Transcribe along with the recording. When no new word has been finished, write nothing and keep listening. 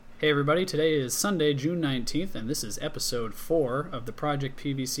Hey everybody, today is Sunday, June 19th, and this is episode 4 of the Project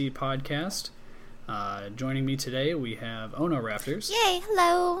PVC podcast. Joining me today, we have Ono Raptors. Yay,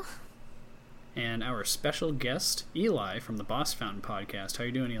 hello. And our special guest, Eli, from the Boss Fountain podcast. How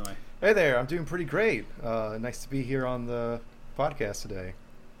you doing, Eli? Hey there, I'm doing pretty great. Nice to be here on the podcast today.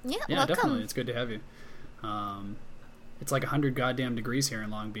 Yeah, Yeah, welcome. definitely. It's good to have you. It's like 100 goddamn degrees here in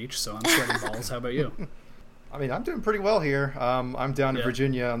Long Beach, so I'm sweating balls. How about you? I mean, I'm doing pretty well here. I'm down in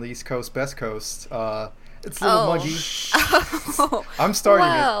Virginia on the East Coast, Best Coast. It's a little muggy. I'm starting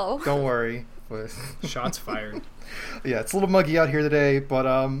it. Don't worry. But Shots fired. Yeah, it's a little muggy out here today, but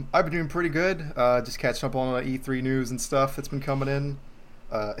I've been doing pretty good. Just catching up on E3 news and stuff that's been coming in.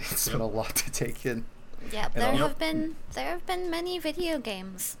 It's been a lot to take in. Yep, there have been many video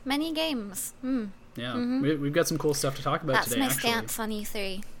games. Many games. Yeah, we've got some cool stuff to talk about That's today, my actually. stance on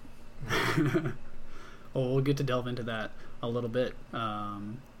E3. Well, we'll get to delve into that a little bit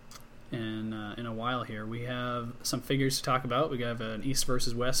in a while here. We have some figures to talk about. We have an East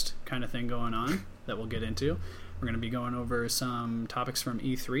versus West kind of thing going on that we'll get into. We're going to be going over some topics from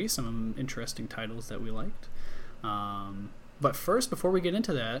E3, some interesting titles that we liked. But first, before we get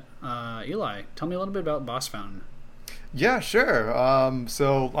into that, Eli, tell me a little bit about Boss Fountain. Yeah, sure.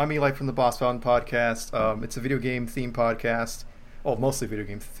 So I'm Eli from the Boss Fountain podcast. It's a video game themed podcast. Well, mostly video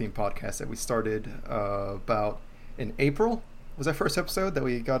game themed podcast that we started about in April. Was our first episode that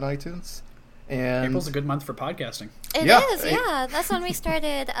we got on iTunes? And April's a good month for podcasting. It is, yeah. That's when we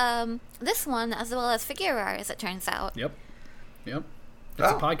started this one as well as Figurar, as it turns out. Yep. It's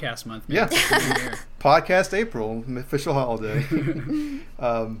a podcast month. Yeah. Podcast April, official holiday.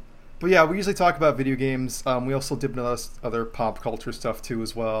 But yeah, we usually talk about video games. We also dip into other pop culture stuff too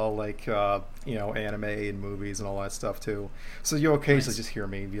as well, like anime and movies and all that stuff too. So you'll occasionally just hear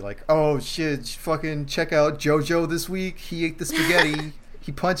me be like, "Oh shit, fucking check out JoJo this week. He ate the spaghetti.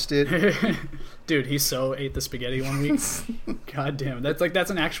 He punched it." Dude, he so ate the spaghetti one week. God damn, that's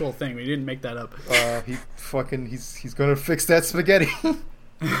an actual thing. We didn't make that up. He's gonna fix that spaghetti.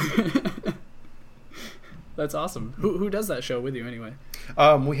 That's awesome. Who does that show with you anyway?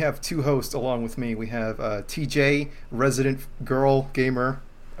 We have two hosts along with me. We have TJ, resident girl gamer.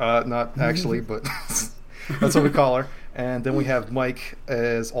 Not actually, but that's what we call her. And then we have Mike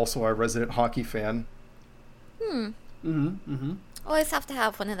as also our resident hockey fan. Always have to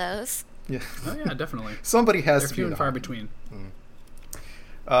have one of those. Yeah. Oh yeah, definitely. Somebody has They're to few be and far between.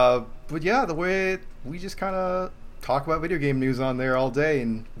 But yeah, the way we just kind of talk about video game news on there all day,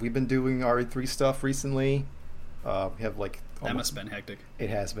 and we've been doing our E3 stuff recently. We have That must have been hectic. It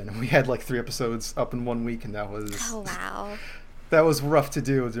has been. We had 3 episodes up in 1 week, and that was that was rough to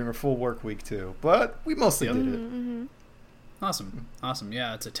do during a full work week too. But we mostly did it. Awesome.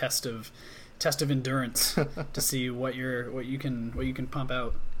 Yeah, it's a test of endurance to see what you can pump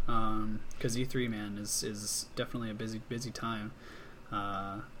out. Because E3, man, is definitely a busy time.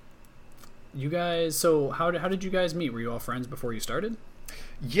 You guys, so how did you guys meet? Were you all friends before you started?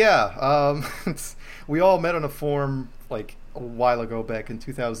 Yeah, we all met on a forum a while ago, back in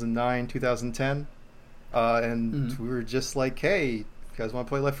 2009, 2010, and we were just like, "Hey, you guys want to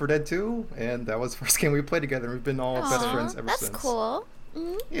play Left 4 Dead 2?" And that was the first game we played together. We've been all best friends ever since. That's cool.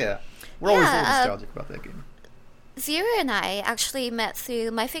 Mm-hmm. Yeah, we're always a little nostalgic about that game. Zero and I actually met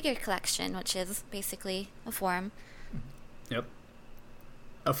through my figure collection, which is basically a forum. Yep.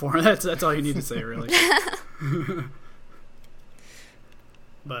 A forum. That's all you need to say, really.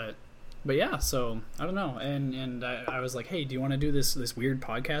 But yeah, so I don't know, and I was like, "Hey, do you want to do this weird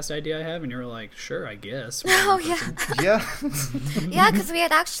podcast idea I have?" And you were like, "Sure, I guess." Oh yeah, yeah, yeah, because we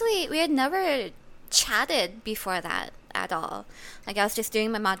had never chatted before that at all. I was just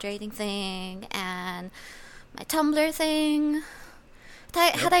doing my moderating thing and my Tumblr thing.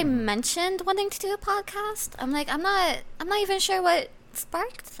 Had I mentioned wanting to do a podcast? I'm not even sure what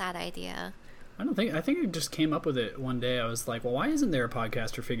sparked that idea. I think I just came up with it one day. I was like, well, why isn't there a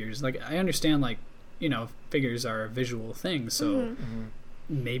podcast for figures? I understand, figures are a visual thing, so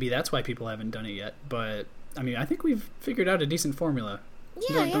maybe that's why people haven't done it yet. But, I mean, I think we've figured out a decent formula.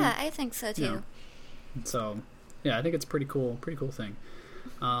 Yeah, I think so, too. So, yeah, I think it's a pretty cool thing.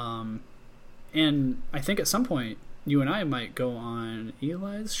 And I think at some point, you and I might go on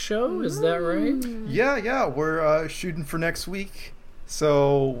Eli's show. Is that right? Yeah, we're shooting for next week.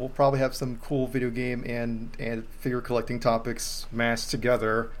 So we'll probably have some cool video game and figure collecting topics mashed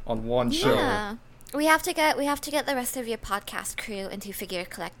together on one show. Yeah, we have to get the rest of your podcast crew into figure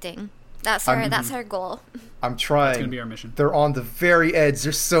collecting. That's our goal. I'm trying. That's gonna be our mission. They're on the very edge.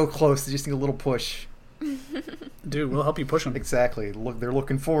 They're so close. They just need a little push. Dude, we'll help you push them. Exactly. Look, they're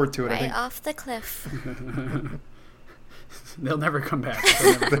looking forward to it. Right off the cliff. They'll never come back.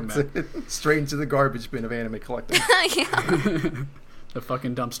 They'll never come That's back. it. Straight into the garbage bin of anime collecting. Yeah. The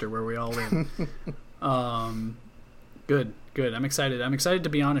fucking dumpster where we all live. Good. I'm excited. I'm excited to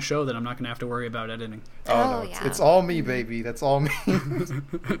be on a show that I'm not going to have to worry about editing. Oh, Oh, no, yeah. it's all me, baby. That's all me.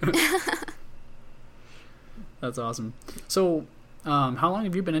 That's awesome. So, how long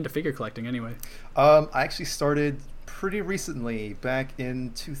have you been into figure collecting anyway? I actually started pretty recently, back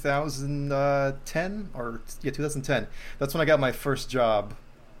in 2010, 2010. That's when I got my first job,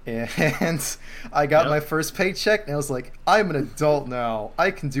 and I got Yep. my first paycheck, and I was like, I'm an adult now. I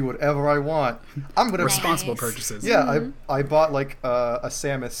can do whatever I want. I'm gonna Responsible Nice. purchases. Yeah, I bought like a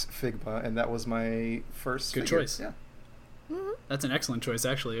Samus Figma, and that was my first. Good figure. choice. Yeah. That's an excellent choice,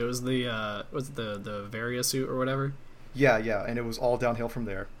 actually. It was the Varia suit or whatever. Yeah, and it was all downhill from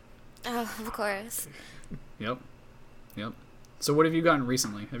there. Oh, of course. Yep. So what have you gotten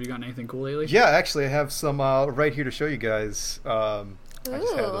recently? Have you gotten anything cool lately? Yeah, actually, I have some right here to show you guys. I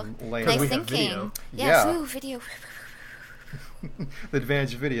just had Ooh. them laying Because Nice we have thinking. video. Yes, Yeah. ooh, video. the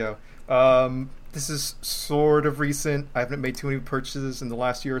advantage of video. This is sort of recent. I haven't made too many purchases in the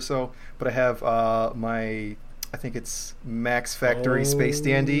last year or so, but I have I think it's Max Factory Space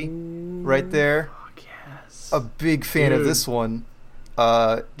Dandy right there. Fuck yes. A big fan of Dude. this one.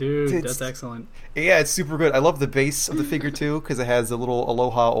 Dude, it's- that's excellent. Yeah, it's super good. I love the base of the figure too because it has the little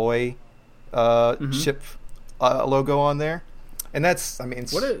Aloha Oi ship logo on there, and that's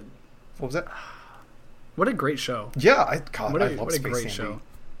it's, What what was that? a great show. Yeah, I What love a Space great Dandy. show.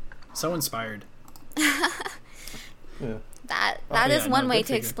 So inspired. Yeah. That Oh, is yeah, one no, way good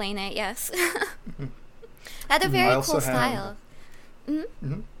to figure. explain it. Yes. Had a very also cool have- style.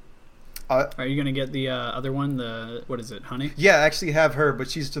 Are you gonna get the other one? The what is it? Honey? Yeah, I actually have her, but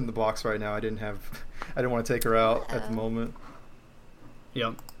she's in the box right now. I didn't want to take her out at the moment.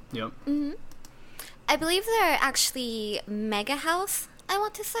 Yep. I believe they're actually Mega House, I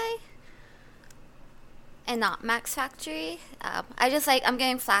want to say. And not Max Factory. I'm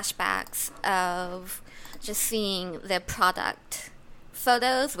getting flashbacks of just seeing the product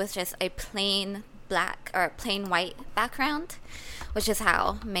photos with just a plain black or plain white background, which is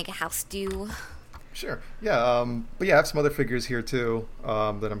how Mega House do. Sure. Yeah. But yeah, I have some other figures here too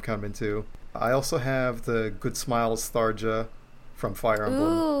that I'm kind of into. I also have the Good Smiles Tharja from Fire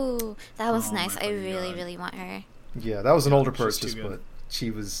Emblem. Ooh, that was Oh nice. my I fucking really, God. really want her. Yeah, that was an older she's too purchase, good. but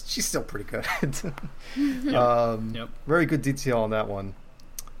she's still pretty good. Yep. Very good detail on that one.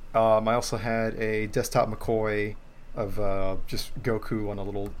 I also had a desktop McCoy of just Goku on a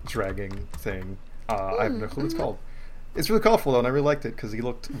little dragging thing. I have no clue what it's called. It's really colorful though, and I really liked it because he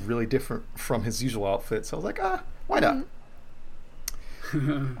looked really different from his usual outfit. So I was like, why not?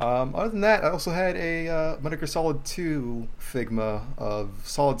 Other than that, I also had a Metal Gear Solid 2 Figma of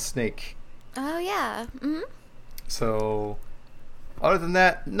Solid Snake. Oh yeah. Mm-hmm. So, other than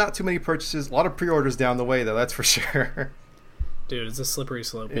that, not too many purchases. A lot of pre-orders down the way, though. That's for sure. Dude, it's a slippery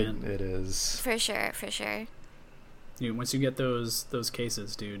slope, man. It is. For sure. For sure. Once you get those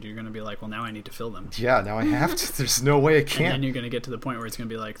cases, dude, you're gonna be like, well, now I need to fill them. Yeah, now I have to. There's no way I And then can't. you're gonna get to the point where it's gonna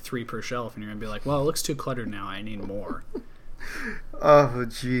be like 3 per shelf, and you're gonna be like, well, it looks too cluttered now. I need more. Oh,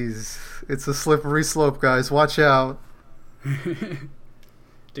 jeez. It's a slippery slope, guys. Watch out.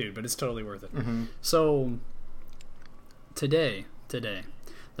 Dude, but it's totally worth it. Mhm. So today,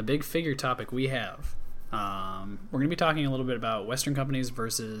 the big figure topic we have, we're going to be talking a little bit about Western companies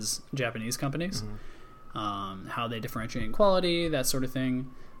versus Japanese companies, how they differentiate in quality, that sort of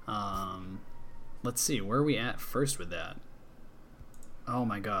thing. Let's see, where are we at first with that? Oh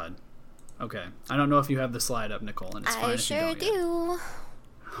my god. Okay, I don't know if you have the slide up, Nicole, and it's fine I if you sure don't yet. do.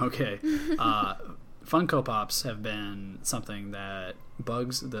 Okay. Funko Pops have been something that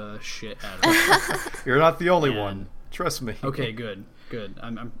bugs the shit out of me. You're not the only And- one. Trust me. Okay, good.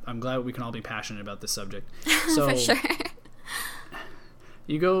 I'm glad we can all be passionate about this subject. So For sure.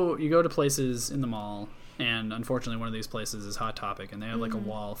 you go to places in the mall, and unfortunately one of these places is Hot Topic, and they have like a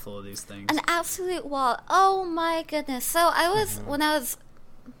wall full of these things. An absolute wall. Oh my goodness. So I was when I was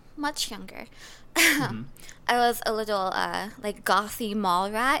much younger. I was a little like gothy mall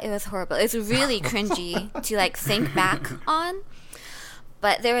rat. It was horrible. It's really cringy to like think back on.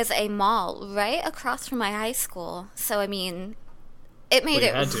 But there was a mall right across from my high school. So I mean, it made Well, you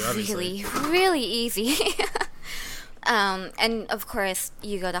it had to, obviously. really, really easy. And of course,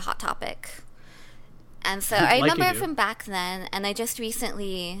 you go to Hot Topic. And so I Like you remember do. from back then, and I just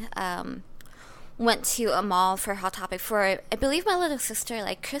recently went to a mall for Hot Topic for, I believe, my little sister,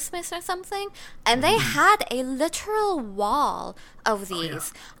 like Christmas or something, and they had a literal wall of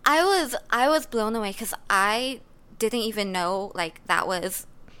these. I was blown away because I didn't even know like that was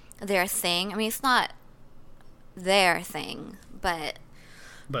their thing. I mean, it's not their thing, but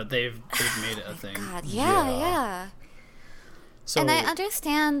they've made it a thing. God, Yeah. yeah. So And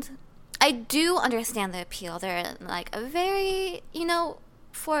I do understand the appeal. They're like a very,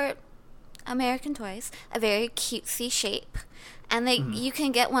 for American toys, a very cutesy shape. And you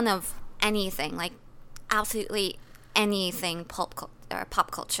can get one of anything, like absolutely anything pop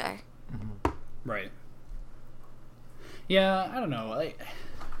culture. right. Yeah, I don't know.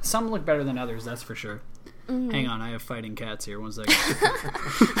 Some look better than others, that's for sure. Hang on, I have fighting cats here. 1 second.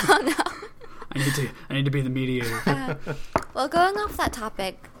 Oh no. I need to be the mediator. Well, going off that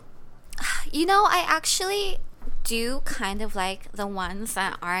topic, I actually do kind of like the ones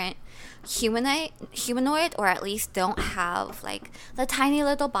that aren't humanoid, or at least don't have like the tiny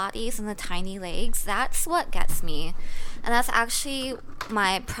little bodies and the tiny legs. That's what gets me. And that's actually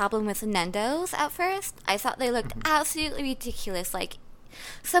my problem with Nendos at first. I thought they looked absolutely ridiculous, like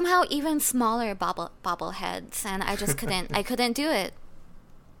somehow even smaller bobbleheads, and I just couldn't do it.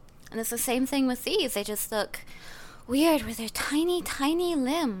 And it's the same thing with these. They just look weird with their tiny, tiny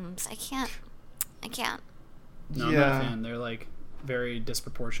limbs. I can't. No, I'm not a fan. They're like very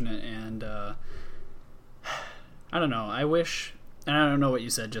disproportionate, and I don't know. I wish, and I don't know what you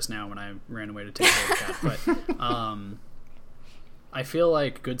said just now when I ran away to take care of the cat, but I feel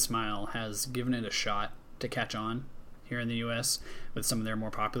like Good Smile has given it a shot to catch on here in the U.S. with some of their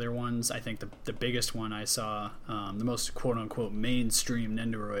more popular ones. I think the biggest one I saw, the most quote-unquote mainstream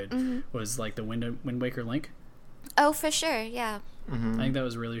Nendoroid, was like the Wind Waker Link. Oh, for sure, yeah. I think that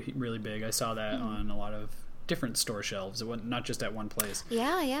was really, really big. I saw that on a lot of different store shelves. It wasn't not just at one place.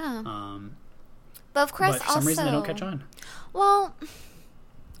 Yeah. But of course, but for some reason they don't catch on. Well,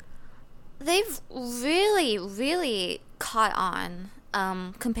 they've really, really caught on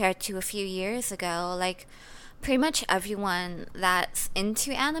compared to a few years ago. Like, pretty much everyone that's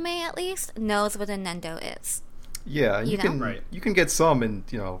into anime, at least, knows what a Nendo is. Yeah, you can get some in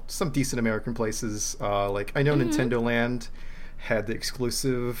some decent American places. Like I know Nintendo Land had the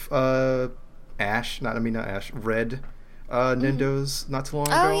exclusive Red Nendos not too long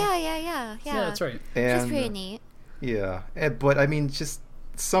ago. Oh yeah. Yeah, that's right. Which is pretty neat. Yeah, but I mean, just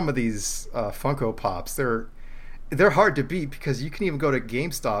some of these Funko Pops, they're hard to beat because you can even go to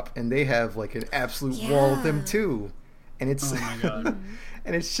GameStop and they have like an absolute wall of them too, and it's oh my god,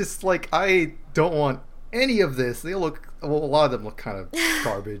 and it's just like I don't want any of this. A lot of them look kind of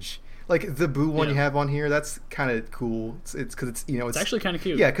garbage. Like the Boo one you have on here, that's kind of cool. It's because it's actually kind of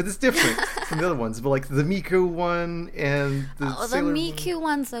cute. Yeah, because it's different from the other ones. But like the Miku one and the Miku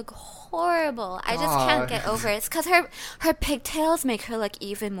ones look horrible. I just can't get over it. It's because her pigtails make her look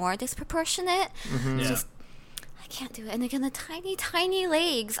even more disproportionate. Yeah. I can't do it. And again, the tiny, tiny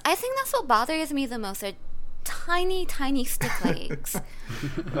legs. I think that's what bothers me the most. Are tiny, tiny stick legs.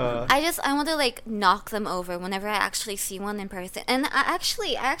 I want to like knock them over whenever I actually see one in person. And I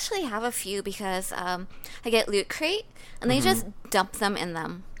actually have a few because I get Loot Crate and they just dump them in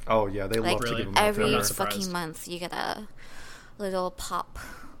them. Oh yeah, they like, love to give them every out fucking month you get a little pop.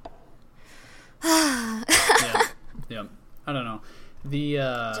 yeah. I don't know. The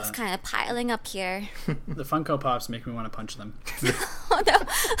just kind of piling up here. The Funko Pops make me want to punch them. Oh no,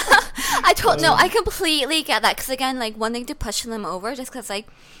 I don't know. I completely get that because again, like wanting to push them over, just because like,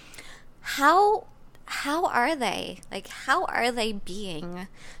 how are they? Like, how are they being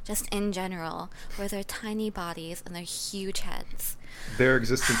just in general, with their tiny bodies and their huge heads? Their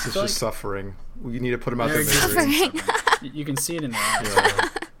existence is just suffering. You need to put them out their misery. You can see it in their eyes. Yeah.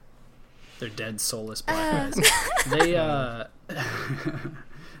 They're dead, soulless black guys.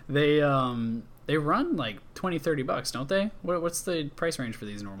 They run like $20-$30, don't they? What's the price range for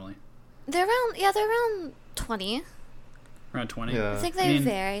these normally? They're around 20. Around 20. Yeah. I think they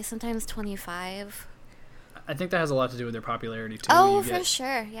vary. Sometimes 25. I think that has a lot to do with their popularity too. Oh, for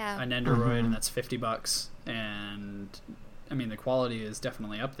sure, yeah. A Nendoroid, and that's $50, and I mean the quality is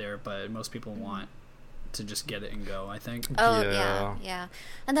definitely up there, but most people want to just get it and go, I think. Oh, yeah.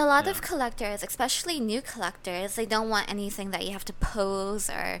 And a lot of collectors, especially new collectors, they don't want anything that you have to pose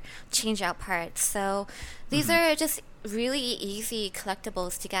or change out parts. So these are just really easy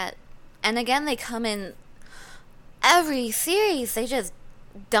collectibles to get. And again, they come in every series. They just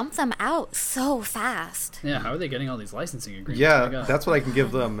dump them out so fast. Yeah, how are they getting all these licensing agreements? Yeah, that's what I can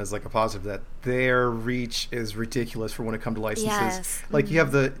give them as like a positive, that their reach is ridiculous for when it comes to licenses. Yes. Like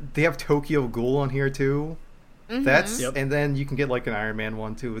they have Tokyo Ghoul on here too. And then you can get like an Iron Man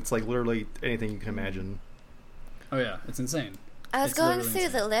one too. It's like literally anything you can imagine. Oh yeah, it's insane. I was going through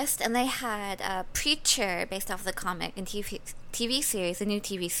the list, and they had Preacher based off the comic and TV series, a new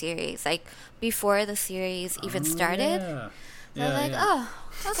TV series, like before the series even started. Yeah. So I was like, oh,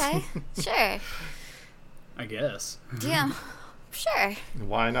 okay, sure. I guess. Yeah, sure.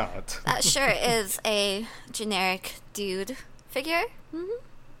 Why not? That sure is a generic dude figure.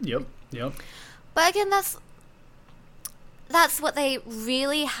 Yep. But again, that's what they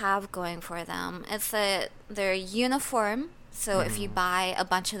really have going for them. It's that they're uniform. So if you buy a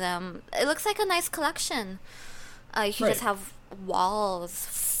bunch of them, it looks like a nice collection. You can just have walls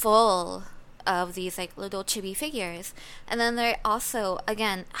full of these like little chibi figures, and then they also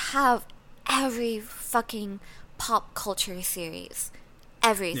again have every fucking pop culture series,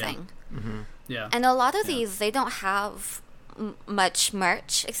 everything. Yeah. And a lot of these, they don't have much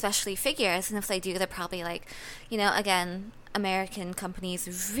merch, especially figures. And if they do, they're probably like, again, American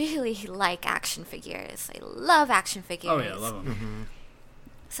companies really like action figures. They love action figures. Oh yeah, love them.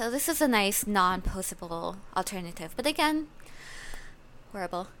 So this is a nice non-posable alternative. But again,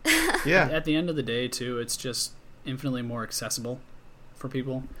 horrible. Yeah. At the end of the day, too, it's just infinitely more accessible for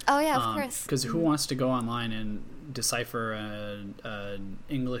people. Oh yeah, of course. Because who wants to go online and decipher an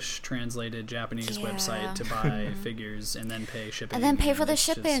English translated Japanese website to buy figures and then pay shipping? And then pay for the It's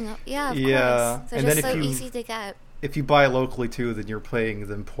just- shipping. Yeah, of Yeah, course. They're and just then so if you- easy to get. If you buy locally too, then you're paying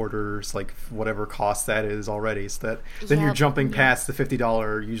the importers like whatever cost that is already. So that then you're Yep. jumping past the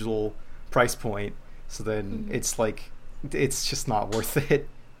 $50 usual price point. So then it's like it's just not worth it.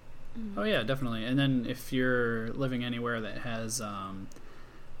 Oh yeah, definitely. And then if you're living anywhere that has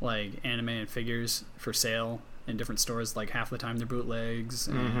like animated figures for sale in different stores, like half the time they're bootlegs,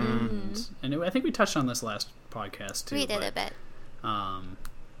 and I think we touched on this last podcast too. We did but, a bit.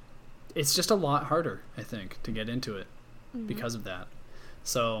 It's just a lot harder, I think, to get into it because of that.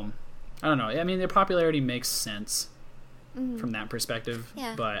 So I don't know. I mean, their popularity makes sense from that perspective,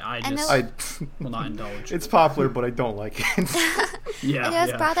 Yeah. but I And just I will not indulge. it's popular, but I don't like it. Yeah, It was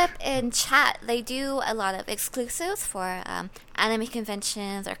yeah. brought up in chat. They do a lot of exclusives for anime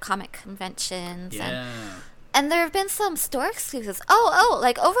conventions or comic conventions. Yeah. And there have been some store exclusives. Oh,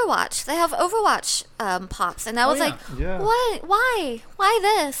 like Overwatch. They have Overwatch pops. And I was yeah. like, Yeah. what? Why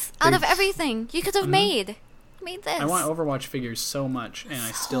this? Out of They- everything you could have made this. I want Overwatch figures so much, and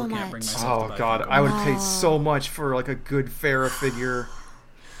I still can't bring much. myself to Oh buy god, Funko. I would pay so much for like a good Farrah figure.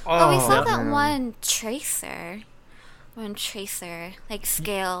 Oh, we saw yeah. that man. one Tracer, like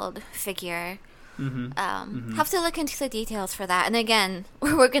scaled figure. Have to look into the details for that. And again,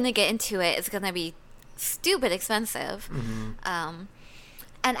 we're gonna get into it. It's gonna be stupid expensive. And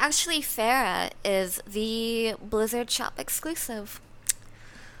actually, Farrah is the Blizzard Shop exclusive.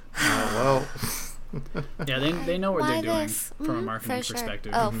 Well, Yeah, they know what Why they're doing this? from a Mhm, marketing for sure.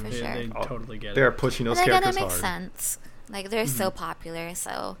 perspective. Oh, for they, sure. They totally get they're it. pushing those And again, it characters makes hard. sense. Like they're so popular,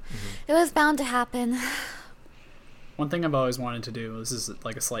 so it was bound to happen. One thing I've always wanted to do, this is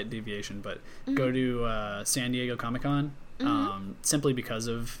like a slight deviation, but go to San Diego Comic-Con simply because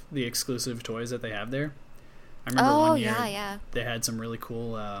of the exclusive toys that they have there. I remember Oh, one year yeah. they had some really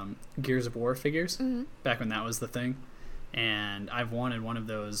cool Gears of War figures back when that was the thing. And I've wanted one of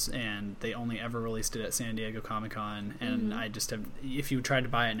those, and they only ever released it at San Diego Comic-Con. And I just have, if you tried to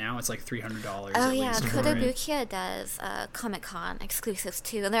buy it now, it's like $300 Oh at yeah, least for it. Kotobukiya does Comic-Con exclusives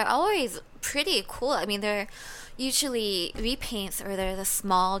too, and they're always pretty cool. I mean, they're usually repaints or they're the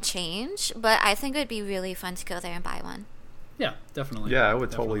small change, but I think it would be really fun to go there and buy one. Yeah, definitely. Yeah, I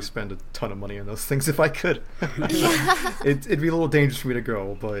would totally Definitely. spend a ton of money on those things if I could. It'd be a little dangerous for me to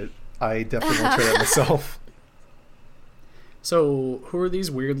go, but I definitely won't try that myself. So, who are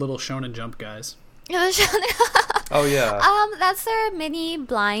these weird little Shonen Jump guys? Oh yeah. That's their mini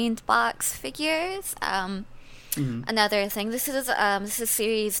blind box figures. Another thing. This is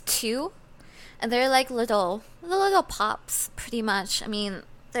series 2, and they're like little pops, pretty much. I mean,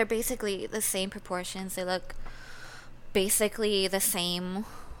 they're basically the same proportions. They look basically the same,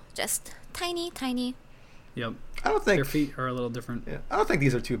 just tiny. Yep. I don't Their think feet are a little different. yeah, I don't think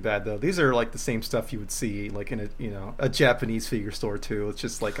these are too bad though. These are like the same stuff you would see like in a Japanese figure store too. It's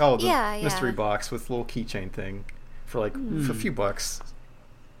just like the Yeah. mystery box with little keychain thing for like for a few bucks.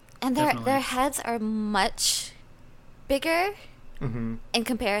 And Definitely. their heads are much bigger Mm-hmm. in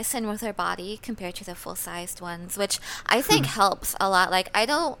comparison with their body compared to the full-sized ones, which I think helps a lot. Like I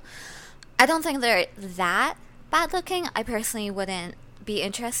don't think they're that bad looking. I personally wouldn't be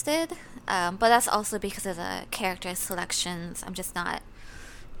interested, but that's also because of the character selections. I'm just not.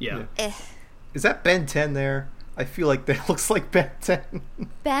 Yeah. Eh. Is that Ben 10 there? I feel like that looks like Ben 10.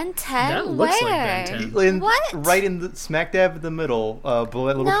 Ben 10? That looks like Where? Ben 10. What? Right in the smack dab in the middle, below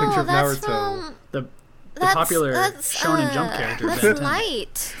that little No, picture of that's Naruto. from. The That's, popular that's, Shonen Jump character, That's Ben 10.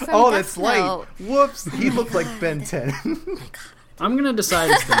 Light. From Oh, Death that's light. Note. Whoops, he looked like Ben 10. I'm gonna decide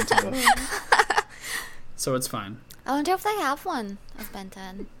it's Ben 10. So it's fine. I wonder if they have one of Ben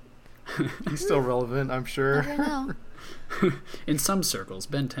 10. He's still relevant, I'm sure. Never know. In some circles,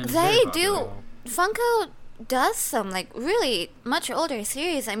 Ben 10 is They very popular. do. Funko does some like really much older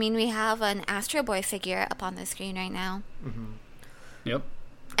series. I mean, we have an Astro Boy figure up on the screen right now, Yep.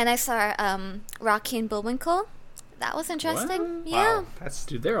 and I saw Rocky and Bullwinkle. That was interesting. Yeah, Wow, that's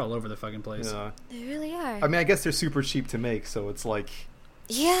Dude, they're all over the fucking place. yeah. they really are. I mean, I guess they're super cheap to make, so it's like,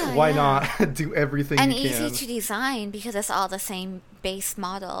 yeah, why yeah. not do everything And you can? easy to design because it's all the same base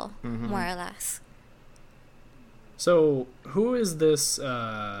model, more or less. So, who is this?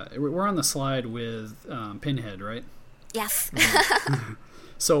 We're on the slide with Pinhead, right? Yes.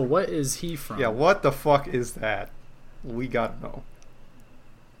 So, what is he from? Yeah, what the fuck is that? We gotta know.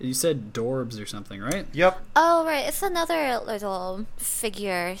 You said Dorbs or something, right? Yep. Oh, right. It's another little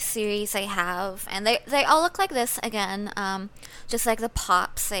figure series I have. And they all look like this again. Just like the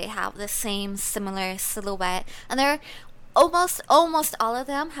Pops, they have the same similar silhouette. And they're almost all of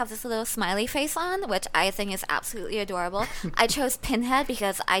them have this little smiley face on, which I think is absolutely adorable. I chose Pinhead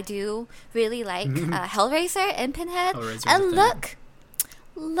because I do really like Hellraiser and Pinhead. Hellraiser's And a thing.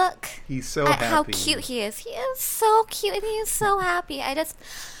 look He's so at happy. how cute he is. He is so cute and he is so happy.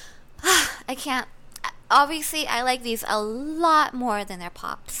 I can't. Obviously, I like these a lot more than their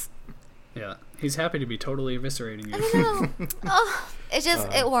Pops. Yeah. He's happy to be totally eviscerating you. I know. Oh,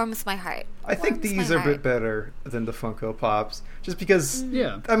 it warms my heart. I think Warms these my are a bit heart. better than the Funko Pops, just because.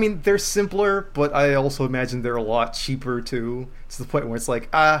 Yeah. I mean, they're simpler, but I also imagine they're a lot cheaper too. To the point where it's like,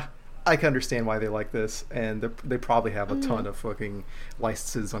 I can understand why they like this, and they probably have a ton of fucking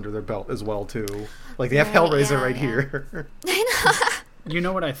licenses under their belt as well too. Like they have Right, Hellraiser yeah, right yeah. here. I know. You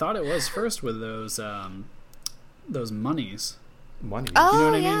know what I thought it was first with those monies. Money. Oh, You know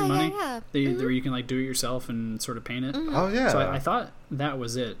what I mean? yeah, Money. yeah. Where you can like do it yourself and sort of paint it. Oh yeah. So I thought that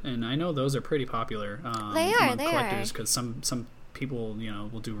was it, and I know those are pretty popular. They are, among they collectors are. because some people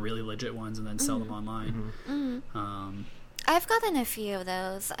will do really legit ones and then sell them online. I've gotten a few of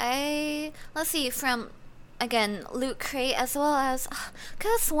those. Let's see, from, again, Loot Crate, as well as,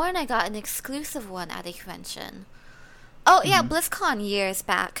 could have sworn I got an exclusive one at a convention. Oh, yeah, BlizzCon years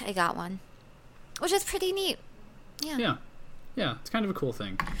back, I got one. Which is pretty neat. Yeah. Yeah, it's kind of a cool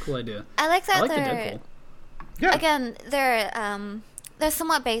thing, cool idea. I like that I like the they're, Deadpool. yeah. again, they're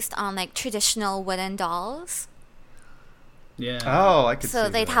somewhat based on, like, traditional wooden dolls. Yeah. Oh, I could So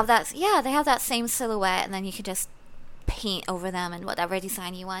see they'd that. have that, yeah, they have that same silhouette, and then you could just paint over them in whatever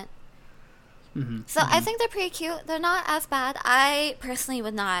design you want. So I think they're pretty cute. They're not as bad. I personally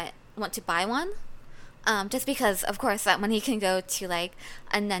would not want to buy one, just because, of course, that money can go to like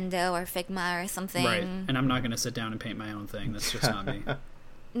a Nendo or Figma or something. Right, and I'm not going to sit down and paint my own thing. That's just not me.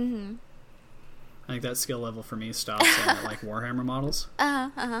 I think that skill level for me stops at like Warhammer models,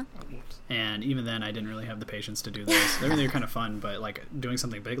 and even then, I didn't really have the patience to do those. They're kind of fun, but like doing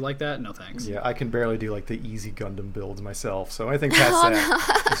something big like that, no thanks. Yeah, I can barely do like the easy Gundam builds myself, so I think past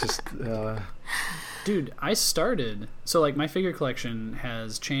that, it's just Dude, I started so like my figure collection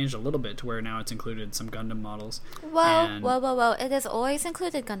has changed a little bit to where now it's included some Gundam models. Whoa, And- whoa! It has always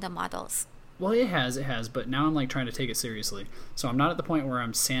included Gundam models. Well, it has, but now I'm like trying to take it seriously. So I'm not at the point where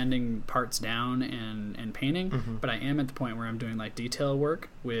I'm sanding parts down and painting, but I am at the point where I'm doing like detail work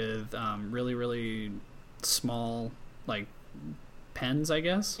with really, really small like pens, I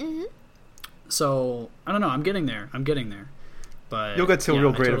guess. So I don't know. I'm getting there. But you'll get to yeah, real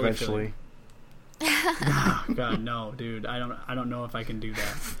I great totally feel eventually. you. Oh, God, no, dude. I don't know if I can do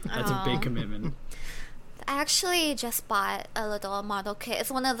that. That's a big commitment. I actually just bought a little model kit.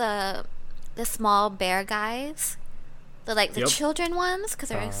 It's one of the small bear guys, the Yep. children ones, because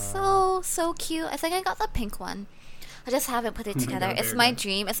they're so cute. I think I got the pink one. I just haven't put it together. got a It's bear my guy.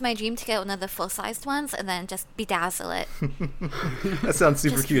 dream. It's my dream to get one of the full-sized ones and then just bedazzle it. That sounds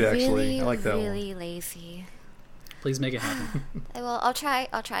super Just cute, really, actually. I like that one. really lazy. Please make it happen. I'll try.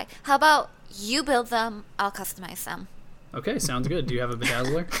 How about you build them? I'll customize them. Okay, sounds good. Do you have a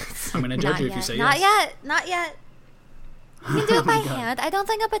bedazzler? I'm gonna judge Not you yet. if you say Not yes. yet. Not yet. You can do it by God. hand. I don't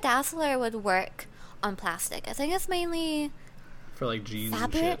think a bedazzler would work on plastic. I think it's mainly For like jeans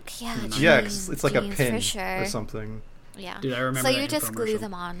fabric. and shit. Yeah, And Yeah, jeans, 'cause it's like a jeans pin for sure. or something. Yeah. Dude, I remember So that you just glue infomercial.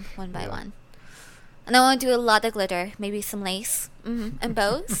 them on one by Yeah. one, and then we'll do a lot of glitter, maybe some lace, and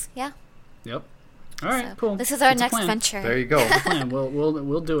bows. Yeah. Yep. All right, So cool. This is our It's a next plan. venture. There you go. Plan.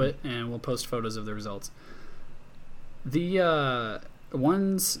 We'll do it, and we'll post photos of the results. The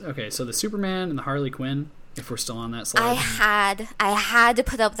ones. Okay, so the Superman and the Harley Quinn. If we're still on that slide. I had to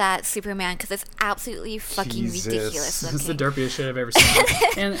put up that Superman because it's absolutely fucking Jesus. ridiculous This is the looking. derpiest shit I've ever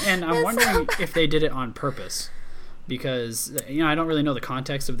seen. and I'm wondering if they did it on purpose. Because, I don't really know the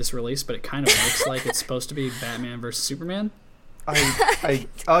context of this release, but it kind of looks like it's supposed to be Batman versus Superman.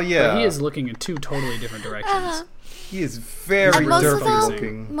 Oh yeah, But he is looking in two totally different directions. he is very And most of derpy them,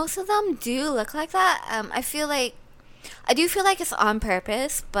 looking. most of them do look like that. I do feel like it's on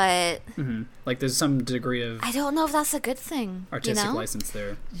purpose, but Like there's some degree of I don't know if that's a good thing. artistic you know? license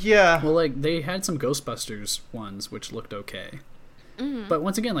there. Yeah, Well, like they had some Ghostbusters ones which looked okay. But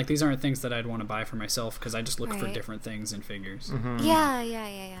once again, like these aren't things that I'd want to buy for myself because I just look for Right. different things in figures. Mm-hmm.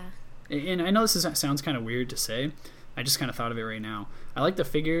 Yeah. And I know sounds kind of weird to say. I just kind of thought of it right now. I like the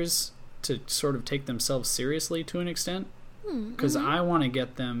figures to sort of take themselves seriously to an extent because I want to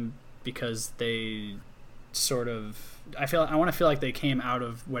get them because they sort of I want to feel like they came out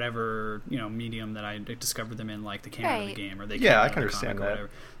of whatever medium that I discovered them in, like they came out of the Right. game or they Yeah, came I out can of the understand comic or that. whatever,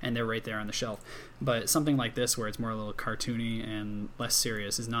 and they're right there on the shelf. But something like this where it's more a little cartoony and less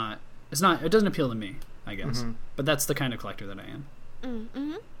serious it doesn't appeal to me, I guess. But that's the kind of collector that I am.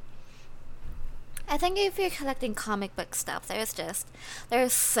 Mm-hmm. I think if you're collecting comic book stuff,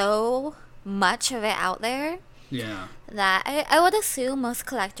 there's so much of it out there Yeah. that I would assume most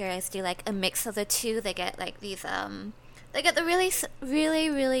collectors do like a mix of the two. They get like these they get the really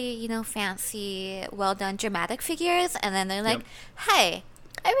fancy, well done dramatic figures, and then they're like, Yep. hey,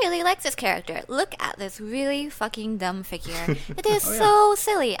 I really like this character. Look at this really fucking dumb figure. It is Oh, yeah. so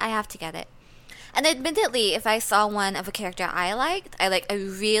silly. I have to get it. And admittedly, if I saw one of a character I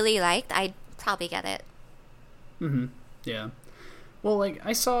really liked, I'd probably get it. Yeah. Well, like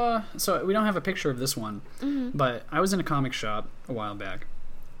I saw, so we don't have a picture of this one, but I was in a comic shop a while back,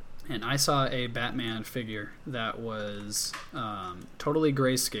 and I saw a Batman figure that was totally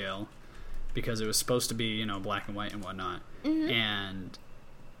grayscale because it was supposed to be black and white and whatnot, and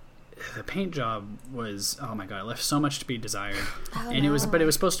the paint job was, oh my god, it left so much to be desired. And it was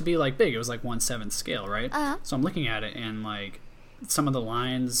supposed to be like big. It was like 1/7 scale, right? So I'm looking at it and like some of the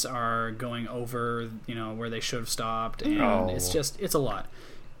lines are going over, where they should have stopped, and it's a lot.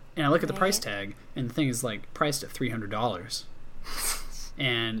 And I look at the price tag, and the thing is like priced at $300.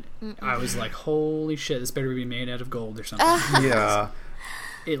 And I was like, holy shit, this better be made out of gold or something. yeah.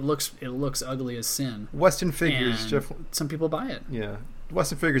 It looks ugly as sin. Western figures And definitely. some people buy it. Yeah,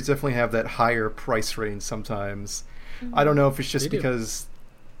 Western figures definitely have that higher price range sometimes. I don't know if it's just They do. because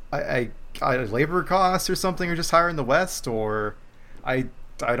I labor costs or something are just higher in the West, or I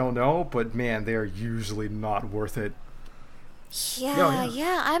don't know, but man, they are usually not worth it.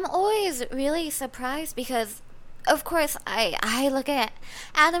 Yeah. I'm always really surprised because, of course, I look at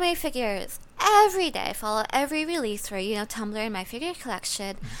anime figures every day. I follow every release for Tumblr and my figure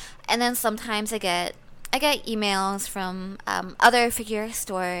collection, and then sometimes I get emails from other figure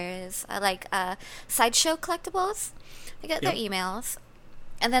stores like Sideshow Collectibles. I get their emails.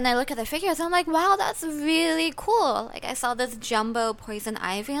 And then I look at the figures and I'm like, wow, that's really cool. Like I saw this jumbo Poison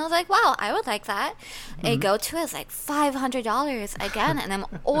Ivy and I was like, wow, I would like that. I go to it, it's like $500 again, and I'm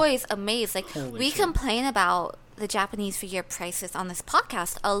always amazed. Like Holy we shit. complain about the Japanese figure prices on this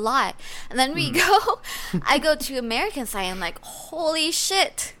podcast a lot. And then I go to American side and I'm like, holy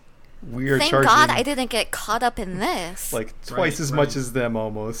shit. We are Thank charging God I didn't get caught up in this. like twice as Right. much as them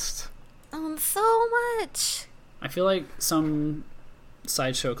almost. So much. I feel like some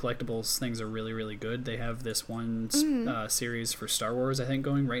Sideshow Collectibles things are really, really good. They have this one series for Star Wars, I think,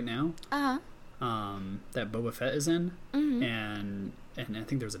 going right now. That Boba Fett is in, and I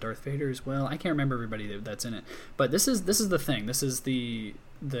think there's a Darth Vader as well. I can't remember everybody that's in it, but this is the thing. This is the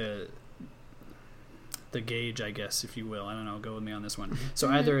gauge, I guess, if you will. I don't know. Go with me on this one. So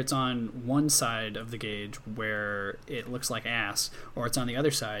either it's on one side of the gauge where it looks like ass, or it's on the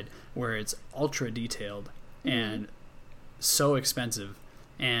other side where it's ultra detailed and so expensive.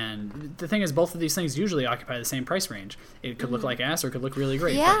 And the thing is, both of these things usually occupy the same price range. It could look like ass or it could look really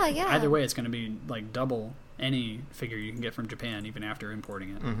great. Yeah, but yeah. Either way, it's going to be like double any figure you can get from Japan, even after importing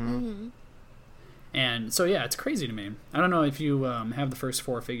it. And so, yeah, it's crazy to me. I don't know if you have the first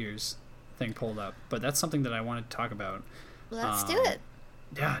 4 figures thing pulled up, but that's something that I wanted to talk about. Let's do it.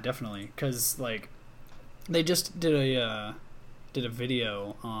 Yeah, definitely, because like they just did a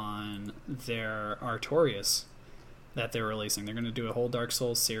video on their Artorias that they're releasing. They're going to do a whole Dark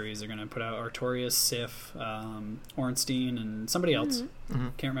Souls series. They're going to put out Artorias, Sif, Ornstein, and somebody else.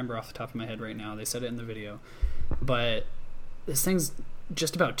 Can't remember off the top of my head right now. They said it in the video, but this thing's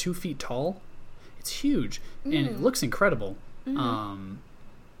just about 2 feet tall. It's huge and it looks incredible.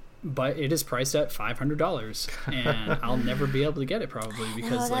 But it is priced at $500, and I'll never be able to get it probably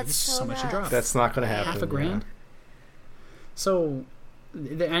because like that's there's so so much to rough. drop. That's not going to happen. half a grand. So,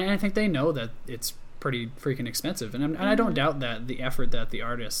 and I think they know that it's pretty freaking expensive, and I don't doubt that the effort that the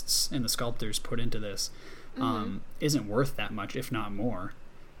artists and the sculptors put into this isn't worth that much, if not more.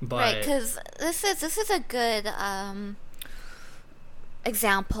 But Right, because this is a good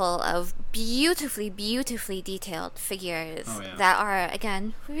example of beautifully detailed figures that are,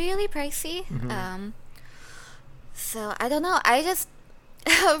 again, really pricey. So I don't know. I just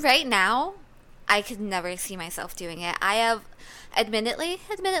right now, I could never see myself doing it. I have, admittedly,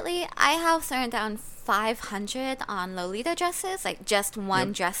 I have thrown down 500 on Lolita dresses, like just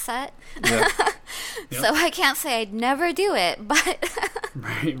one dress set. So I can't say I'd never do it, but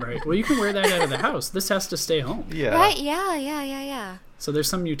right. Well, you can wear that out of the house. This has to stay home. Yeah. Right? Yeah. So there's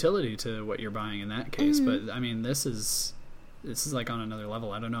some utility to what you're buying in that case, but I mean, this is like on another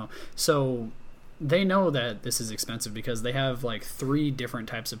level. I don't know. So they know that this is expensive because they have like 3 different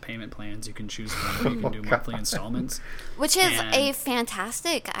types of payment plans you can choose from. Where you can do monthly installments, which is a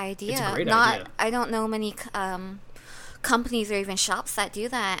fantastic idea. It's a great idea. I don't know many companies or even shops that do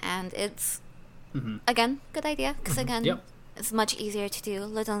that, and it's again good idea because it's much easier to do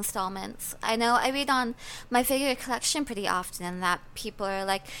little installments. I know I read on my figure collection pretty often that people are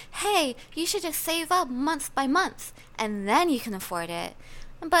like, "Hey, you should just save up month by month, and then you can afford it."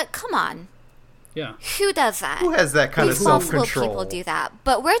 But come on. Yeah. Who does that? Who has that kind of self-control? Responsible people do that.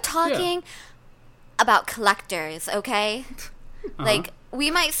 But we're talking about collectors, okay? Like,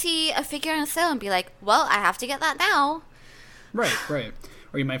 we might see a figure on sale and be like, well, I have to get that now. Right.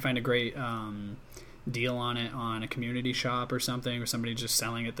 Or you might find a great deal on it on a community shop or something, or somebody just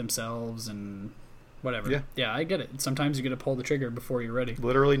selling it themselves and whatever. Yeah, I get it. Sometimes you got to pull the trigger before you're ready.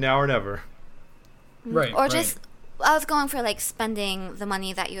 Literally now or never. Right. Or just... I was going for, like, spending the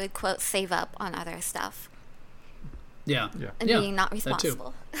money that you would, quote, save up on other stuff. Yeah. And being not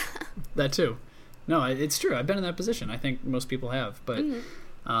responsible. That too. No, it's true. I've been in that position. I think most people have. But,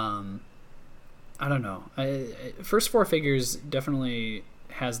 I don't know. First 4 Figures definitely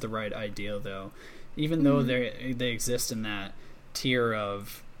has the right idea, though. Even though they exist in that tier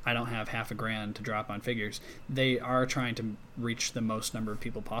of, I don't have $500 to drop on figures, they are trying to reach the most number of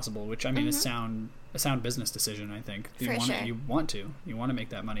people possible, which, I mean, is a sound business decision, I think. You want to make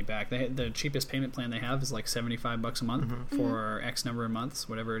that money back. The cheapest payment plan they have is like $75 a month for X number of months,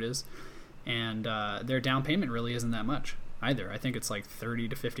 whatever it is, and their down payment really isn't that much either. I think it's like $30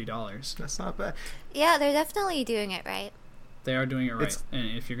 to $50. That's not bad. Yeah, they're definitely doing it right. They are doing it right,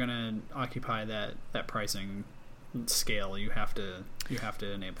 and if you're gonna occupy that pricing scale, you have to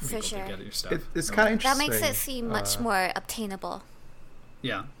enable people to get your stuff. It's kind of interesting. That makes it seem much more obtainable.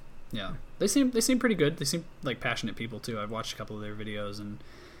 Yeah. They seem pretty good. They seem like passionate people too. I've watched a couple of their videos, and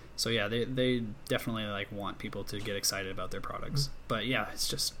so yeah, they definitely like want people to get excited about their products. But yeah, it's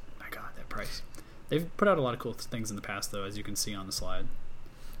just, my God, that price. They've put out a lot of cool things in the past, though, as you can see on the slide.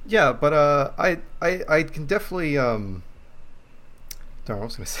 Yeah, but I can definitely What I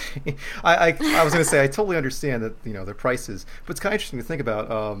was going to say. I was going to say I totally understand that their prices, but it's kind of interesting to think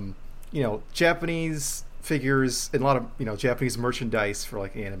about. Japanese figures and a lot of Japanese merchandise for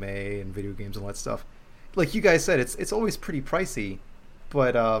like anime and video games and all that stuff. Like you guys said, it's always pretty pricey,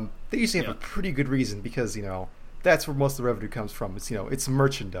 but they usually have a pretty good reason because that's where most of the revenue comes from. It's it's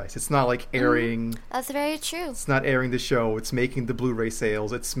merchandise. It's not like airing. That's very true. It's not airing the show. It's making the Blu-ray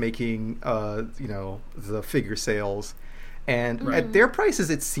sales. It's making the figure sales. And at their prices,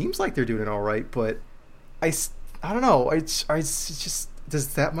 it seems like they're doing it all right, but I don't know. It's just,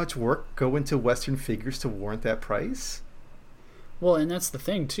 does that much work go into Western figures to warrant that price? Well, and that's the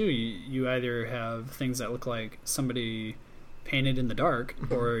thing, too. You either have things that look like somebody painted in the dark,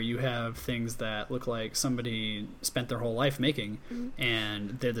 or you have things that look like somebody spent their whole life making,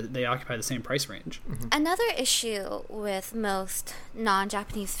 and they occupy the same price range. Another issue with most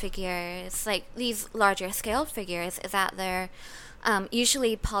non-Japanese figures, like these larger scaled figures, is that they're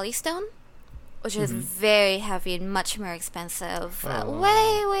usually polystone, which is very heavy and much more expensive.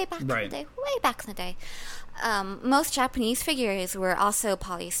 Way back in the day. Way back in the day. Most Japanese figures were also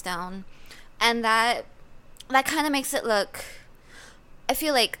polystone, and that kind of makes it look, I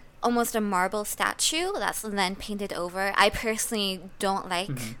feel like, almost a marble statue that's then painted over. I personally don't like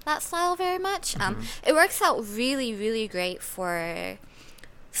that style very much. It works out really, really great for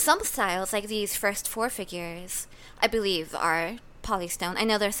some styles, like these first 4 figures, I believe, are polystone. I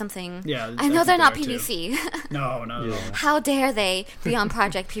know there's something... Yeah, I know they're not PVC. No. How dare they be on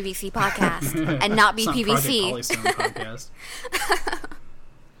Project PVC podcast and not be PVC? Project Polystone podcast.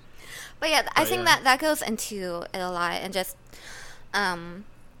 But yeah, I think that goes into it a lot, and just, what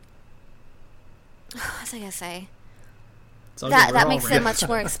was I gonna say? That makes it much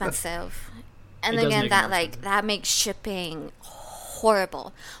more expensive, and again, that makes shipping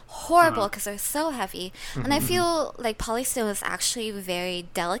horrible because they're so heavy, and I feel like polystone is actually very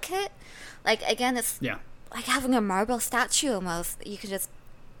delicate. Like again, it's like having a marble statue almost.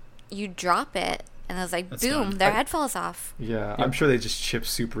 You drop it, and it was like, That's boom, done. their head falls off. Yeah, I'm sure they just chip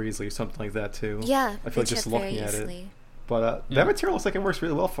super easily or something like that too. Yeah, I they feel like just chip very looking at easily. it. But Yeah. that material looks like it works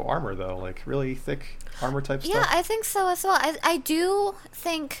really well for armor, though. Like really thick armor type Yeah, stuff. I think so as well. I do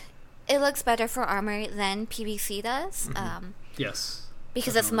think it looks better for armor than PVC does. Yes.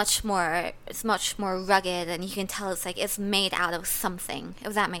 Because it's much more rugged, and you can tell it's made out of something,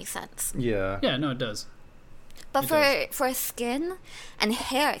 if that makes sense. Yeah. Yeah, no, it does. But It for skin and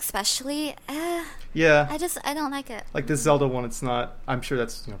hair especially, Yeah. I don't like it. Like this Zelda one, it's not. I'm sure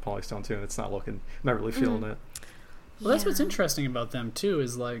that's Polystone too. And it's not looking. I'm not really feeling it. Well, that's what's Yeah. interesting about them too.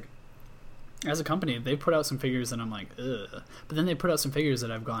 Is like, as a company, they put out some figures that I'm like, ugh. But then they put out some figures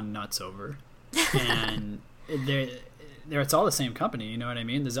that I've gone nuts over, and it's all the same company. You know what I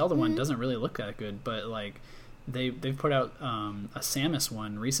mean? The Zelda one doesn't really look that good, but like, they've put out a Samus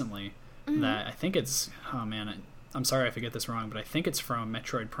one recently that I think it's. Oh man, I'm sorry if I get this wrong, but I think it's from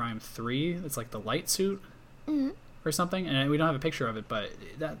Metroid Prime 3. It's like the light suit or something, and we don't have a picture of it, but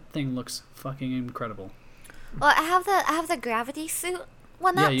that thing looks fucking incredible. Well, I have the gravity suit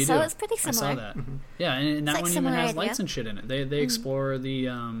one Yeah, up, you so do. it's pretty I similar. saw that. Yeah, and that like one even similar has idea. lights and shit in it. They explore the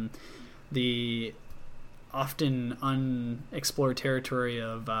often unexplored territory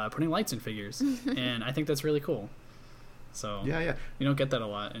of putting lights in figures, and I think that's really cool. So Yeah. you don't get that a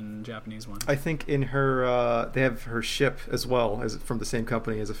lot in Japanese one. I think in her, they have her ship as well as from the same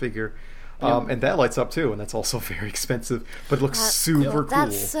company as a figure, Yeah. and that lights up too, and that's also very expensive, but it looks That's super cool.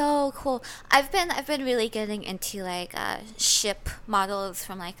 That's so cool. I've been really getting into ship models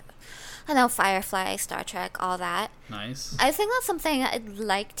from I don't know, Firefly, Star Trek, all that. Nice. I think that's something I'd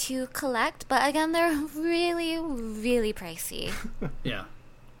like to collect, but again, they're really, really pricey. Yeah.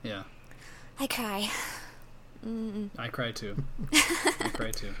 I cry. I cry too. I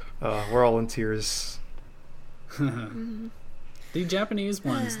cry too. We're all in tears. The Japanese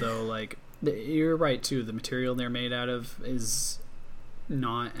ones, though, like you're right too. The material they're made out of is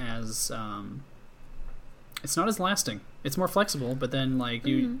not as it's not as lasting. It's more flexible, but then like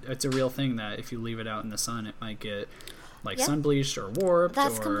it's a real thing that if you leave it out in the sun, it might get like Yeah. sun bleached or warped.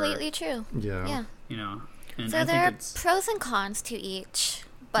 That's or, completely true. Yeah. Yeah. you know. And So I there are think it's pros and cons to each,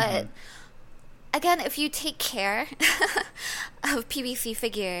 but again, if you take care of PVC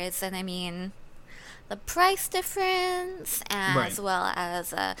figures, then I mean, the price difference as Right. well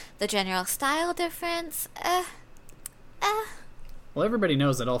as the general style difference, well, everybody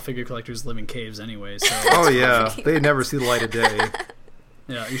knows that all figure collectors live in caves anyway. So Oh yeah, they never see the light of day.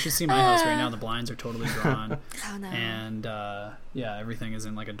 yeah, you should see my house right now. The blinds are totally drawn. oh no. And yeah, everything is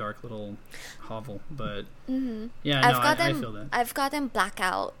in like a dark little hovel. But Mm-hmm. yeah, no, I've I feel that. I've gotten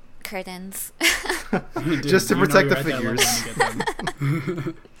blackout curtains. Dude, Just to you know protect you're the at that level figures. when you get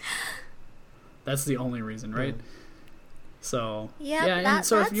them. That's the only reason, right? So Yeah, and that's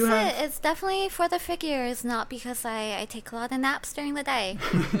so if you have, it. It's definitely for the figures, not because I take a lot of naps during the day.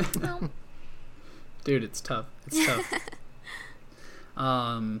 No. dude, it's tough. It's tough.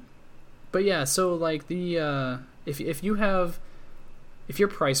 But yeah, so like the if your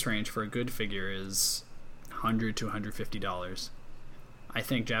price range for a good figure is $100 to $150, I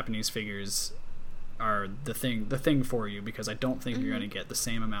think Japanese figures are the thing for you, because I don't think you're going to get the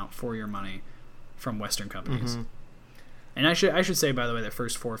same amount for your money from Western companies. And I should say, by the way, that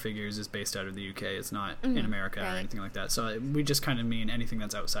First Four Figures is based out of the UK. It's not in America or right. anything like that. So we just kind of mean anything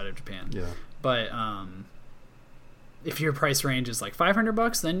that's outside of Japan. Yeah. But if your price range is like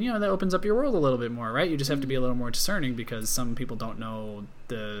 $500, then that opens up your world a little bit more, right? You just have to be a little more discerning, because some people don't know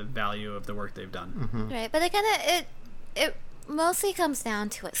the value of the work they've done. Right, but again, it mostly comes down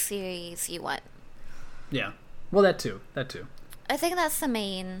to what series you want. Yeah. Well, that too. I think that's the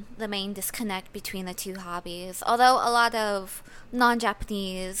main disconnect between the two hobbies. Although a lot of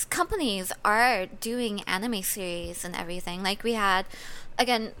non-Japanese companies are doing anime series and everything. Like we had,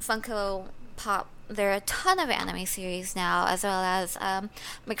 again, Funko Pop. There are a ton of anime series now, as well as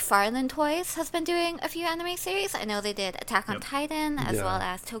McFarlane Toys has been doing a few anime series. I know they did Attack on Yep. Titan, as Yeah. well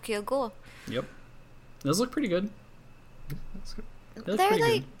as Tokyo Ghoul. Yep. Those look pretty good. That's good. They look They're pretty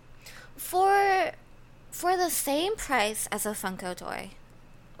like good. for the same price as a Funko toy,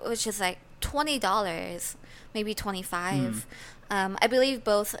 which is like $20, maybe $25. I believe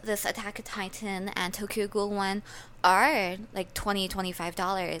both this Attack on Titan and Tokyo Ghoul one are like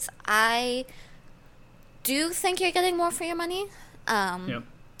 $25. I do think you're getting more for your money. Yep.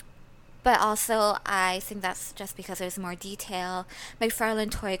 But also, I think that's just because there's more detail. McFarlane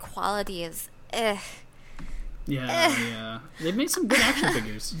toy quality is Yeah. They've made some good action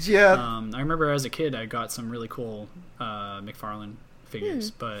figures. Yeah. I remember as a kid, I got some really cool McFarlane figures,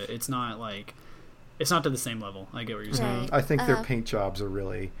 but it's not like It's not to the same level. I get what you're saying. Right. I think their paint jobs are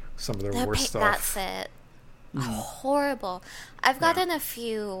really some of their worst stuff. That's it. Horrible. I've gotten a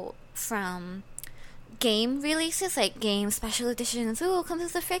few from game releases, like game special editions. Ooh, comes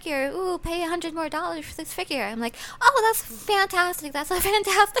with a figure. Ooh, pay $100 more for this figure. I'm like, oh, that's fantastic. That's a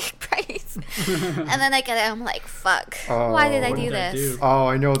fantastic price. And then I get it. I'm like, fuck. Why did I what do did I this? do? Oh,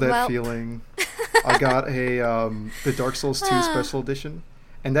 I know that Well- feeling. I got the Dark Souls 2 special edition,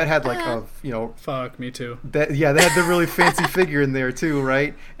 and that had like Fuck, me too. that had the really fancy figure in there too,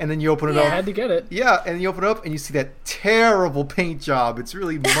 right? And then you open it I up. had to get it. Yeah, and you open it up and you see that terrible paint job. It's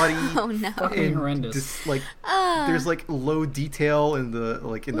really muddy. Oh no. Fucking and horrendous. just, like there's like low detail in the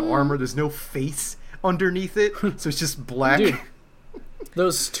armor. There's no face underneath it, so it's just black. Dude,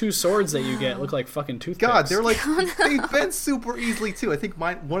 those 2 swords that you get look like fucking toothpicks. God, they're like they bent super easily too. I think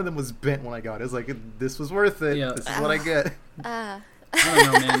one of them was bent when I got it. I was like, this was worth it. Yeah. This is what I get. I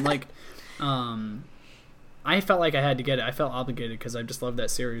don't know, man. Like, I felt like I had to get it. I felt obligated because I just loved that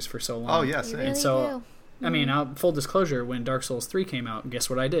series for so long. Oh yes, You yeah. really And so, do. I mean, full disclosure, when Dark Souls 3 came out,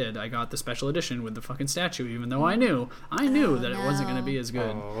 guess what I did? I got the special edition with the fucking statue, even though I knew that it wasn't going to be as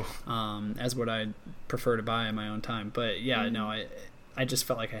good as what I'd prefer to buy in my own time. But yeah, no, I just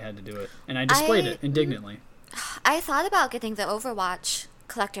felt like I had to do it. And I displayed it indignantly. I thought about getting the Overwatch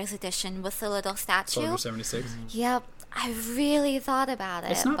collector's edition with the little statue. Soldier 76. Yep, I really thought about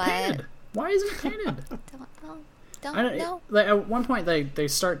it, It's not but painted. Why isn't it painted? don't I don't know. Like, at one point, they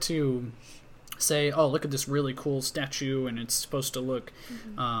start to say, "Oh, look at this really cool statue, and it's supposed to look,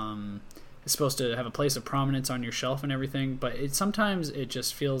 it's supposed to have a place of prominence on your shelf and everything." But sometimes it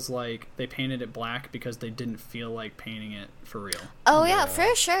just feels like they painted it black because they didn't feel like painting it for real. Oh yeah,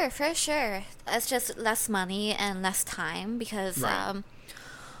 for sure. It's just less money and less time because, Right.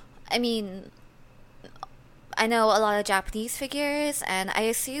 I mean, I know a lot of Japanese figures, and I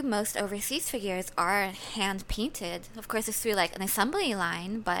assume most overseas figures are hand painted. Of course, it's through like an assembly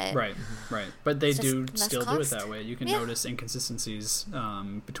line, but Right. But they It's do just less still do it cost. that way. You can Yeah. notice inconsistencies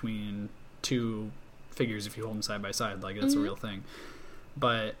between 2 figures if you hold them side by side. Like, that's a real thing.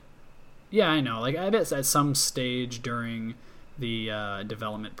 But yeah, I know. Like, I bet at some stage during the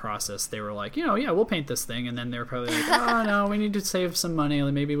development process, they were like, we'll paint this thing, and then they were probably like, oh no, we need to save some money.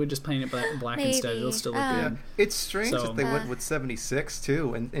 Like, maybe we just paint it black instead. It'll Maybe. still look Yeah, good. it's strange So- that they went with 76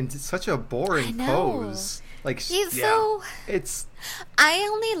 too, and it's such a boring I know. pose. Like he's yeah, so. it's I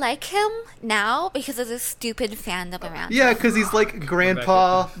only like him now because of this stupid fandom around. yeah, him. because he's like,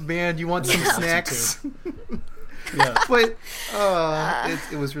 Grandpa, man, you want some snacks? Yeah. But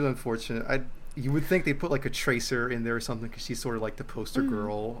it was really unfortunate. You would think they put like a Tracer in there or something because she's sort of like the poster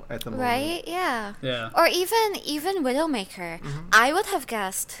girl at the moment. Right? Yeah. Yeah. Or even Widowmaker. I would have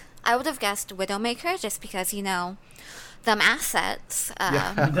guessed Widowmaker just because them assets.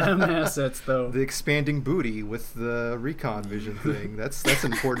 Them assets, though. The expanding booty with the recon vision thing. That's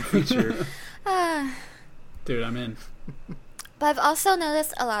an important feature. Dude, I'm in. But I've also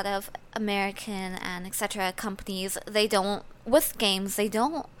noticed a lot of American and etc. companies. They don't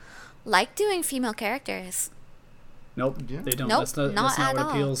like doing female characters. Nope, Yeah. they don't. Nope, That's not not at what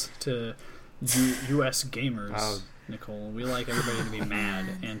all. appeals to U.S. gamers, Nicole. We like everybody to be mad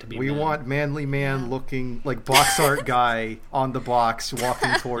and to be We men. want manly man looking like box art guy on the box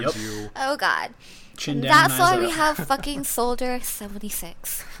walking towards Yep. you. Oh God. Chin down, That's why eyes we up. have fucking Soldier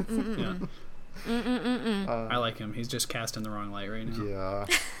 76. Yeah. I like him. He's just cast in the wrong light right now. Yeah.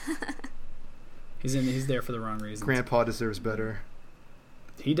 He's there for the wrong reasons. Grandpa deserves better.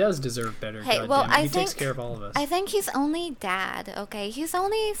 He does deserve better. Hey, God well, damn it. I He think takes care of all of us. I think he's only dad. Okay, he's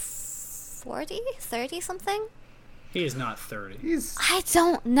only 30 something. He is not 30. He's I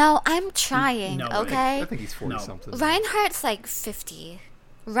don't know. I'm trying. No way. okay. I think he's 40 No. something. Reinhardt's like 50.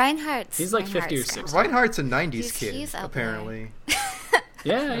 He's like 50 or 60. Reinhardt's a 90s He's- kid, he's up apparently.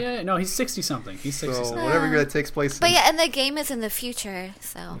 Yeah. No, he's 60 something. He's 60 So something. whatever year that takes place But in. yeah, and the game is in the future,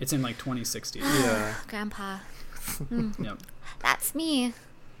 so It's in like 2060. Yeah. Grandpa, Yep. that's me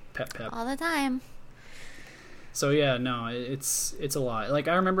Pep. all the time. So yeah, no, it's a lot. Like,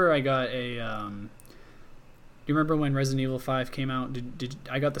 I remember I got a. Do you remember when Resident Evil 5 came out? Did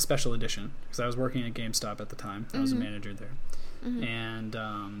I got the special edition because I was working at GameStop at the time. I was a manager there, and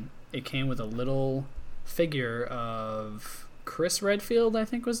it came with a little figure of Chris Redfield. I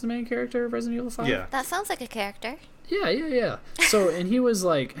think was the main character of Resident Evil 5. Yeah. That sounds like a character. Yeah. So, and he was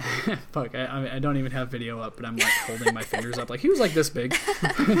like, fuck, I don't even have video up, but I'm like holding my fingers up. Like, he was like this big.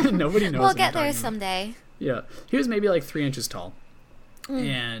 Nobody knows. We'll what I'm get there talking about. someday. Yeah, he was maybe like 3 inches tall,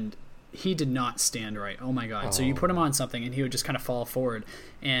 and he did not stand right. Oh my god! So you put him on something, and he would just kind of fall forward.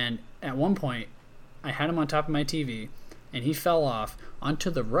 And at one point, I had him on top of my TV, and he fell off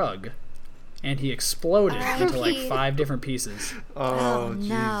onto the rug, and he exploded into like R.I.P. 5 different pieces Oh, jeez.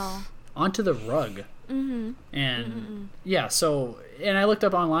 no. onto the rug. Mm-hmm. And yeah, so, and I looked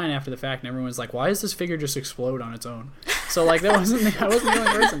up online after the fact, and everyone was like, "Why does this figure just explode on its own?" So like, I wasn't the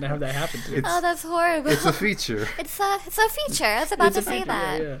only person to have that happen to. It's- Oh, that's horrible. It's a feature. It's a feature. I was about It's to a say feature,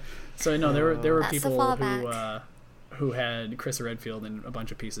 that. yeah. So no, there were That's the people fallback. who had Chris Redfield in a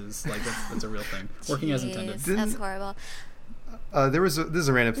bunch of pieces. Like that's a real thing. Working as intended. Jeez, Didn't- that's horrible. This is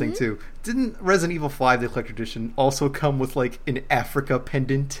a random thing too. Didn't Resident Evil 5, the collector edition, also come with like an Africa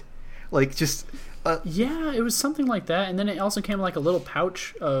pendant? Like just Yeah, it was something like that, and then it also came like a little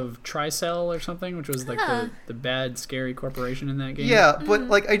pouch of Tricell or something, which was like Huh. the bad, scary corporation in that game. yeah, but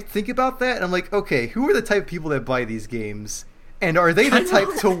like I think about that and I'm like, okay, who are the type of people that buy these games? And are they the type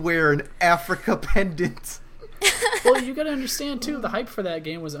to wear an Africa pendant? Well, you got to understand too, the hype for that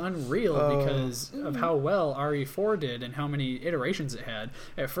game was unreal Oh. because of how well RE4 did and how many iterations it had.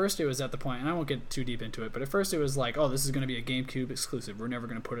 At first, it was at the point, and I won't get too deep into it, but at first it was like, oh, this is going to be a GameCube exclusive. We're never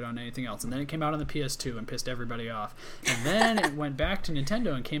going to put it on anything else. And then it came out on the PS2 and pissed everybody off. And then it went back to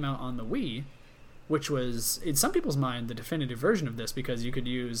Nintendo and came out on the Wii, which was, in some people's mind, the definitive version of this because you could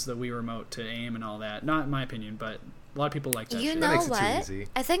use the Wii remote to aim and all that. Not in my opinion, but a lot of people like that You shit. know makes it too what? easy.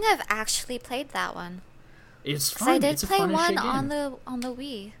 I think I've actually played that one. It's 'Cause fun. I did it's a play fun as one shit game. on the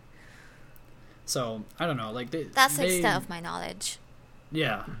Wii. So, I don't know. Like That's the they, extent of my knowledge.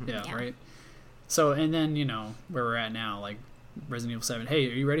 Yeah, Yeah. right. So, and then, you know, where we're at now, like Resident Evil 7. Hey,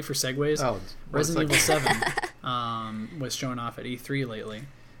 are you ready for segues? Oh, Resident one Evil second. 7 was shown off at E3 lately,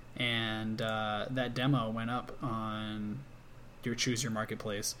 and that demo went up on your Choose Your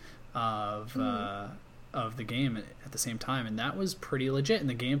Marketplace of the game at the same time, and that was pretty legit, and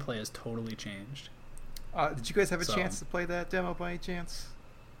the gameplay has totally changed. Did you guys have a So- chance to play that demo by any chance?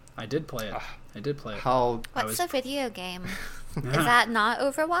 I did play it. I did play it. How I What's was- a video game? Is that not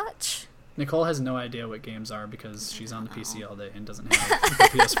Overwatch? Nicole has no idea what games are because she's on the PC all day and doesn't have the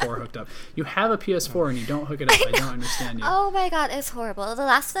PS4 hooked up. You have a PS4 and you don't hook it up. I don't understand you. Oh my god, it's horrible. The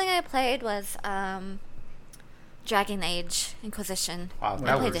last thing I played was Dragon Age Inquisition. Wow, I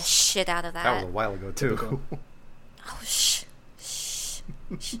that played was the shit out of that that. was a while ago too. Typical. Oh shh. Shh.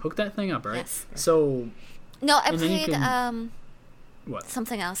 Hook that thing up, right? Yes. So, No, I And then you played can- what?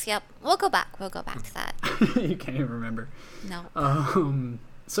 something else. Yep. We'll go back to that. You can't even remember. No.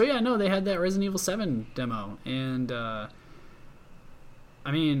 So yeah, no, they had that Resident Evil 7 demo, and I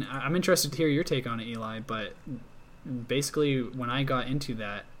mean, I'm interested to hear your take on it, Eli. But basically, when I got into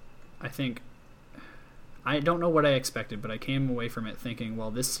that, I think I don't know what I expected, but I came away from it thinking,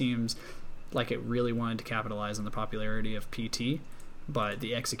 well, this seems like it really wanted to capitalize on the popularity of PT, but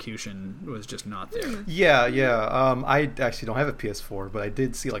the execution was just not there. Yeah. I actually don't have a PS4, but I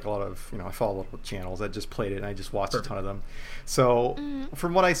did see like a lot of, I follow a lot of channels that just played it, and I just watched a ton of them. So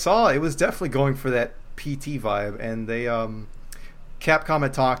from what I saw, it was definitely going for that PT vibe, and they Capcom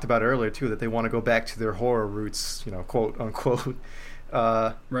had talked about earlier too that they want to go back to their horror roots, quote unquote.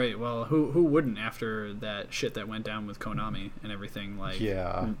 Right. Well, who wouldn't after that shit that went down with Konami and everything, like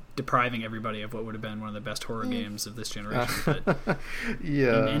depriving everybody of what would have been one of the best horror games of this generation. But,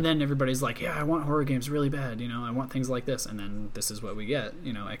 yeah. and then everybody's like, yeah, I want horror games really bad. I want things like this, and then this is what we get.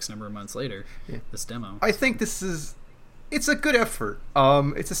 X number of months later, this demo. I think it's a good effort.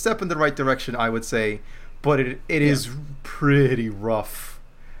 It's a step in the right direction, I would say, but it is pretty rough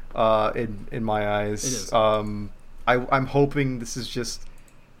in my eyes. It is. I'm hoping this is just.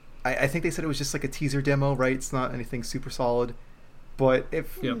 I think they said it was just like a teaser demo, right? It's not anything super solid. But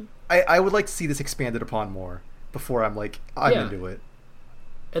if I would like to see this expanded upon more before I'm into it.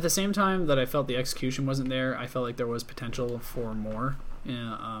 At the same time that I felt the execution wasn't there, I felt like there was potential for more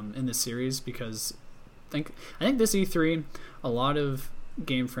in this series because I think this E3, a lot of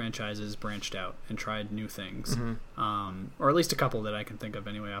game franchises branched out and tried new things, or at least a couple that I can think of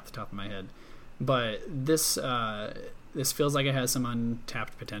anyway off the top of my head. But this feels like it has some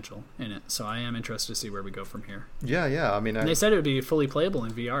untapped potential in it, so I am interested to see where we go from here. Yeah. I mean, And they said it would be fully playable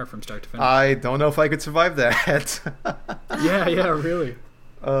in VR from start to finish. I don't know if I could survive that. yeah, really.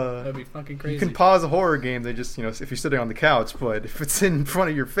 That'd be fucking crazy. You can pause a horror game. They just, if you're sitting on the couch, but if it's in front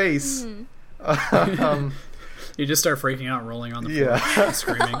of your face, you just start freaking out, rolling on the floor, and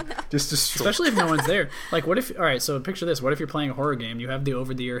screaming. Just Especially if no one's there. Like, what if? All right, so picture this: what if you're playing a horror game? You have the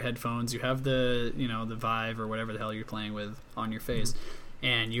over-the-ear headphones, you have the the Vive or whatever the hell you're playing with on your face,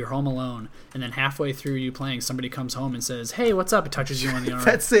 and you're home alone. And then halfway through you playing, somebody comes home and says, "Hey, what's up?" It touches you on the arm.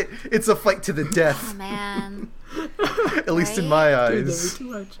 That's it. It's a fight to the death. Oh man. At least in my Dude, eyes. that'd be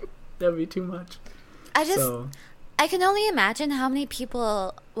too much. That'd be too much. I can only imagine how many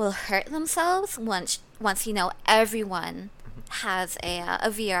people will hurt themselves once everyone has a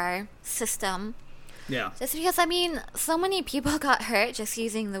VR system. Yeah. Just because, I mean, so many people got hurt just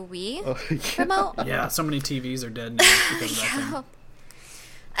using the Wii yeah. remote. Yeah, so many TVs are dead now because of that thing.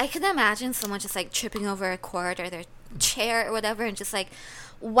 I can imagine someone just like tripping over a cord or their chair or whatever and just like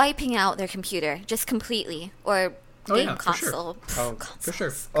wiping out their computer just completely, or game yeah, for sure. console. Oh, For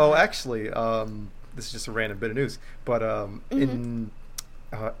sure. Oh, actually, this is just a random bit of news, but in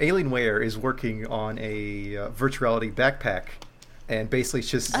Alienware is working on a virtuality backpack, and basically it's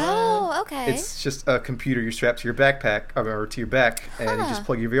just Oh, okay. it's just a computer you strap to your backpack or to your back, and you just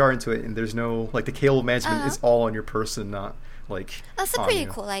plug your VR into it, and there's no like the cable management is all on your person, not like That's a on pretty you.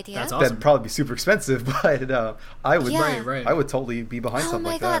 cool idea. That's awesome. That'd probably be super expensive, but I would Yeah. Right. I would totally be behind Oh something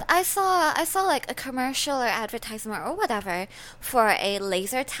my like god, that. I saw like a commercial or advertisement or whatever for a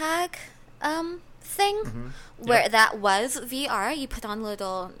laser tag thing where that was VR. You put on a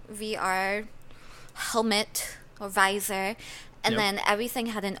little VR helmet or visor, and Yep. then everything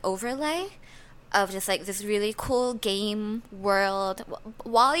had an overlay of just like this really cool game world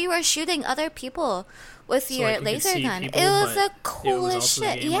while you were shooting other people with So, your like, you could laser see gun. people, It was but the it was coolest also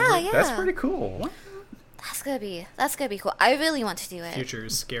the shit. game Yeah, over? yeah. That's pretty cool. What? That's gonna be cool. I really want to do it. Future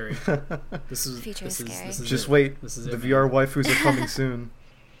is scary. This is Future is scary. This is Just it. wait, This is the it, VR man. waifus are coming soon.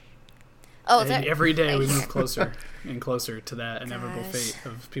 Oh, And they're- every day we right move here. closer and closer to that inevitable Gosh. fate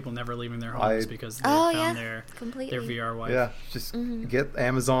of people never leaving their homes I- because they Oh, found yeah. their Completely. VR wife. Yeah, just get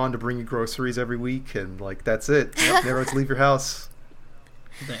Amazon to bring you groceries every week, and like that's it. Never have to leave your house.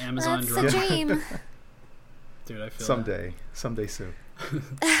 The Amazon That's drone. a dream. Dude, I feel Someday soon.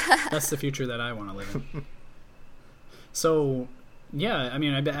 that's the future that I want to live in. So, yeah, I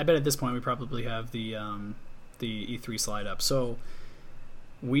mean, I bet at this point we probably have the E3 slide up. So,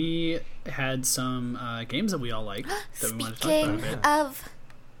 we had some games that we all liked that we wanted to talk about a Speaking bit. of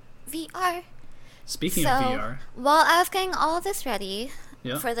VR, Speaking so of VR, while I was getting all of this ready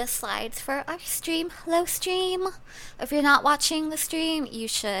yeah, for the slides for our stream, hello stream. If you're not watching the stream, you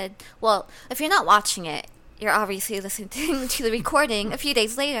should. Well, if you're not watching it, you're obviously listening to the recording a few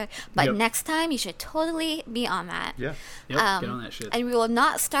days later. But Yep. next time, you should totally be on that. Yeah. yep, get on that shit. And we will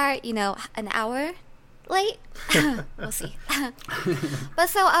not start, an hour late. We'll see. But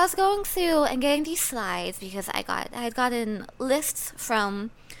so I was going through and getting these slides because I had gotten lists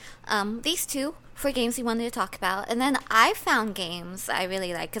from these two for games we wanted to talk about, and then I found games I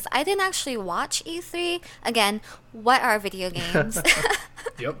really like because I didn't actually watch E3. Again, what are video games?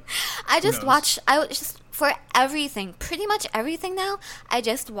 Yep. I just knows? watch. I would just for everything, pretty much everything now. I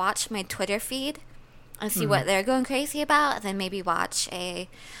just watch my Twitter feed and see what they're going crazy about, and then maybe watch a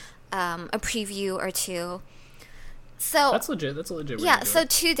preview or two. So That's legit. That's a legit way yeah. to do So it.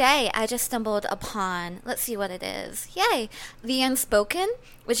 today I just stumbled upon. Let's see what it is. Yay! The Unspoken,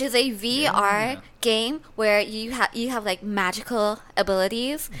 which is a VR Yeah. game where you have like magical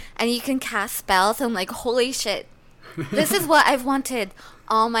abilities and you can cast spells. And I'm like, holy shit! This is what I've wanted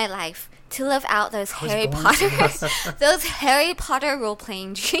all my life, to live out those was Harry born Potter, for those Harry Potter role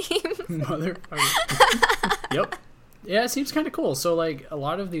playing dreams. Motherfucker. Yep. Yeah, it seems kind of cool. So, like, a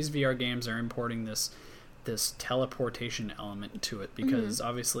lot of these VR games are importing this teleportation element to it because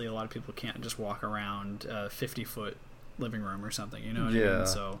obviously a lot of people can't just walk around a 50-foot living room or something. You know what I Yeah. mean?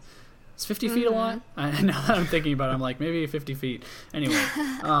 So, is 50 feet a lot? Now that I'm thinking about it, I'm like, maybe 50 feet. Anyway,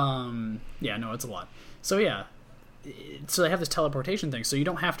 yeah, no, it's a lot. So, yeah. So they have this teleportation thing, so you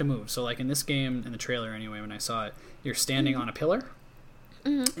don't have to move. So, like in this game, in the trailer anyway, when I saw it, you're standing on a pillar,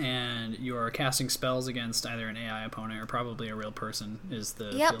 and you're casting spells against either an AI opponent or probably a real person. Is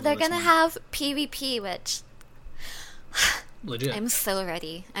the Yep, feel they're of this gonna one. have PvP, which legit. I'm so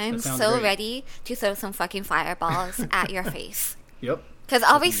ready. I'm That sounds so great. ready to throw some fucking fireballs at your face. Yep, Because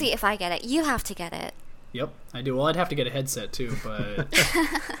obviously, if I get it, you have to get it. yep, I do. Well, I'd have to get a headset too, but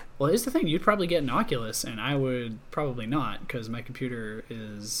well, here's the thing: you'd probably get an Oculus, and I would probably not because my computer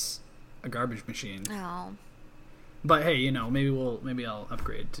is a garbage machine. Oh. But hey, maybe I'll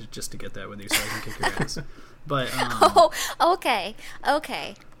upgrade just to get that with you so I can kick your ass. But Oh, okay.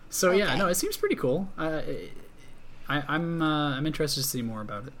 Okay. so yeah, okay. no, it seems pretty cool. I'm interested to see more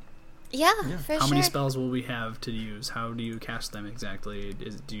about it. Yeah, for How sure. many spells will we have to use? How do you cast them exactly?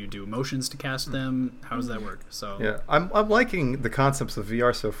 Do you do motions to cast them? How does that work? So Yeah, I'm liking the concepts of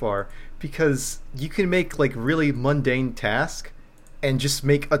VR so far because you can make like really mundane task and just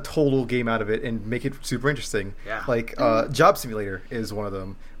make a total game out of it and make it super interesting. Yeah. Like Job Simulator is one of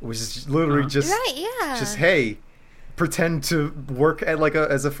them, which is literally just Right, yeah. just hey, pretend to work at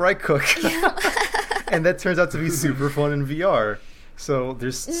as a fry cook, and that turns out to be super fun in VR. So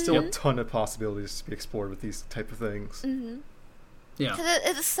there's still a ton of possibilities to be explored with these type of things. Yeah. Because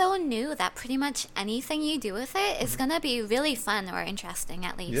it's so new that pretty much anything you do with it is gonna be really fun or interesting,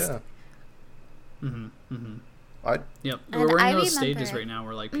 at least. Yeah. Yep. And We're in I those stages remember- right now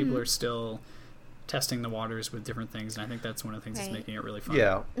where like people are still testing the waters with different things, and I think that's one of the things that's Right. making it really fun.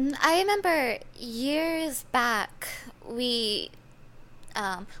 Yeah. I remember years back, my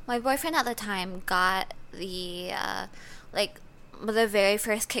boyfriend at the time got the the very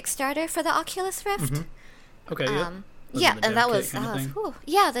first Kickstarter for the Oculus Rift. Okay. Yep. Was it Yeah, the and dev that kit was, kind of thing?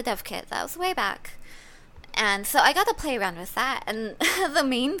 yeah, the dev kit. That was way back. And so I got to play around with that. And the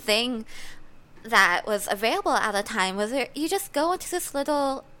main thing that was available at the time was you just go into this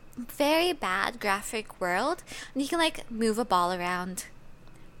little, very bad graphic world, and you can like move a ball around,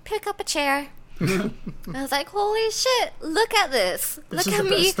 pick up a chair. I was like, holy shit, look at this. This Look is at the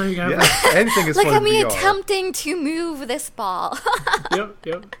me. best thing ever. Yeah. Anything is Look fun at in me VR. attempting to move this ball.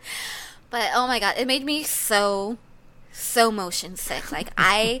 Yep. But oh my god, it made me so motion sick. Like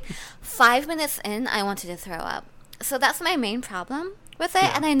 5 minutes in, I wanted to throw up. So that's my main problem with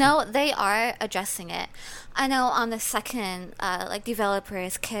it, and I know they are addressing it. I know on the second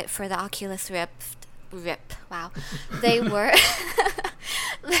developers kit for the Oculus Rift, wow,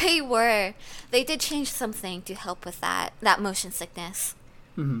 they did change something to help with that motion sickness.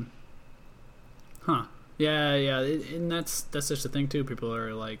 Huh. Yeah. And that's such a thing too. People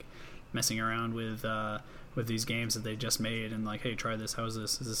are like messing around with these games that they just made and like, hey, try this. How is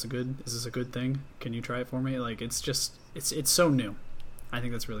this? Is this a good thing? Can you try it for me? Like, it's just it's so new. I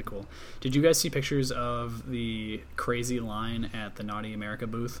think that's really cool. Did you guys see pictures of the crazy line at the Naughty America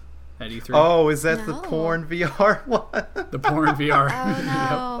booth at E3? Oh, is that the No. porn VR one? The porn VR. Oh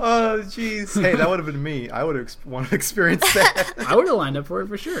no. Oh, jeez. Hey, that would have been me. I would have wanted to experience that. I would have lined up for it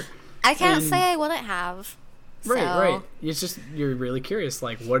for sure. I can't And- say I wouldn't have. Right, So- right. It's just you're really curious.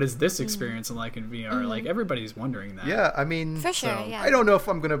 Like, what is this experience like in VR? Like, everybody's wondering that. Yeah, I mean, For sure, So, yeah. I don't know if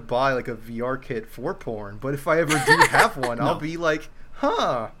I'm gonna buy like a VR kit for porn, but if I ever do have one, I'll be like,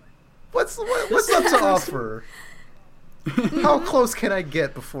 huh, what's up to offer? How close can I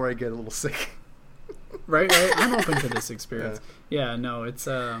get before I get a little sick? Right. I'm open to this experience. Yeah. No, it's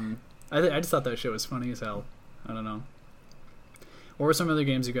I just thought that shit was funny as hell. I don't know. What were some other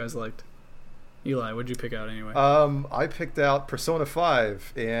games you guys liked? Eli, what'd you pick out anyway? I picked out Persona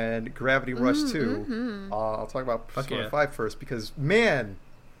 5 and Gravity Rush 2. I'll talk about Persona yeah. 5 first because, man,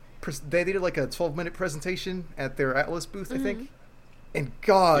 they did like a 12-minute presentation at their Atlas booth, I think. And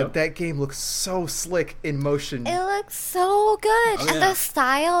God, Yep. that game looks so slick in motion. It looks so good. Oh, And yeah. the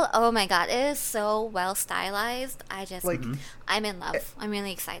style, oh my god, it is so well stylized. I just, Like, I'm in love. I'm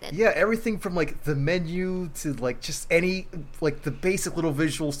really excited. yeah, everything from like the menu to like just any like the basic little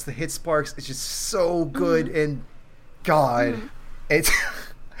visuals to the hit sparks is just so good. And God, it's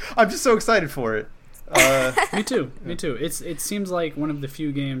I'm just so excited for it. Me too. It seems like one of the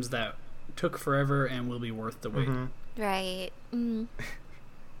few games that took forever and will be worth the wait. Right.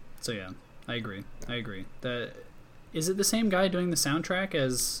 So yeah, I agree. Is it the same guy doing the soundtrack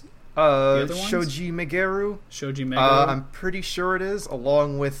as other ones? Shoji Meguro. Shoji Meguro? I'm pretty sure it is,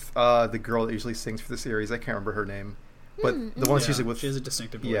 along with the girl that usually sings for the series. I can't remember her name, but the one she's usually with. She has a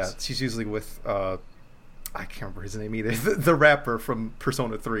distinctive voice. Yeah, she's usually with. I can't remember his name either. The rapper from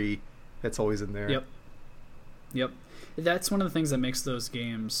Persona 3 that's always in there. Yep. That's one of the things that makes those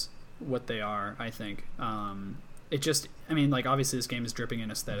games what they are, I think. Obviously this game is dripping in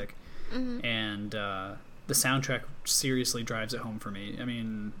aesthetic, and the soundtrack seriously drives it home for me. I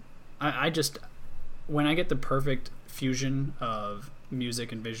mean, I just, when I get the perfect fusion of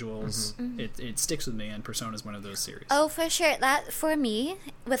music and visuals, it sticks with me, and Persona is one of those series. Oh, for sure. That, for me,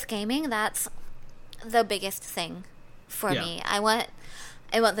 with gaming, that's the biggest thing for Yeah. me. I want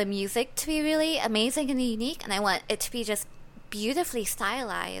the music to be really amazing and unique, and I want it to be just beautifully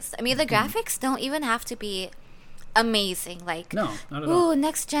stylized. I mean, the graphics don't even have to be amazing, like, No, not at all. ooh,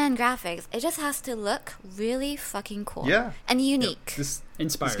 next gen graphics. It just has to look really fucking cool. Yeah. And unique. This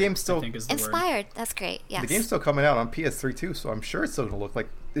Inspired, game's still I think is the word. Inspired. That's great. Yes. the game's still coming out on PS3 too, so I'm sure it's still gonna look like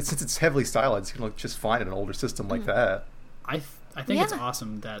since it's heavily stylized, it's gonna look just fine in an older system like that. I think it's Yeah.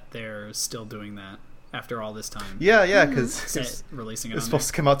 awesome that they're still doing that after all this time. Yeah, because Releasing it it's on supposed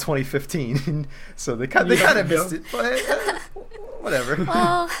to come out 2015, so they kind of Yeah. missed it, but whatever.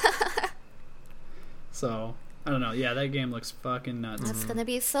 Well, So I don't know. Yeah, that game looks fucking nuts. it's gonna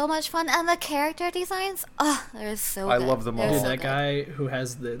be so much fun, and the character designs, oh, they're so I good. love them They're all. Dude, so that good. guy who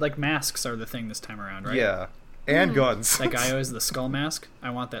has the masks are the thing this time around, right? Yeah, and guns. That guy who has the skull mask.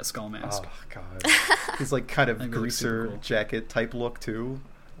 I want that skull mask. Oh god, he's like kind of think it looks super greaser cool. jacket type look too.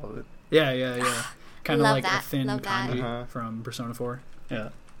 Love it. Yeah. Kind of Love like that, a thin love that. Kanji Uh-huh. from Persona 4. Yeah.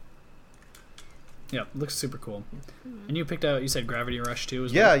 Yeah, looks super cool. And you picked out, you said Gravity Rush too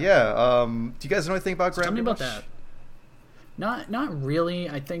as Yeah, well? yeah. Do you guys know anything about So tell Gravity me about Rush? that. Not really.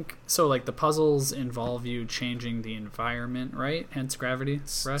 I think so. Like the puzzles involve you changing the environment, right? Hence Gravity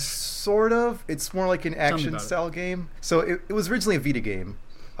Rush. Sort of. It's more like an action about it. style game. So it was originally a Vita game,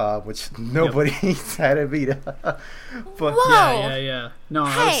 which nobody had a Vita. But Whoa! Yeah. No,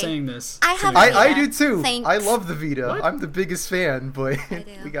 I was Hey, saying this. I to have be- a I Vita. do too. Thanks. I love the Vita. What? I'm the biggest fan, but I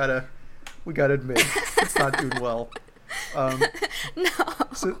do. we gotta admit it's not doing well. No.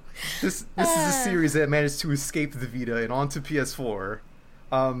 So this is a series that managed to escape the Vita and onto PS4.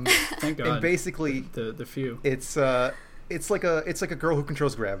 Thank God. And basically, the few. it's like a girl who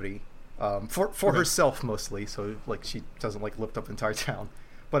controls gravity, for Okay. herself mostly. So like she doesn't like lift up the entire town,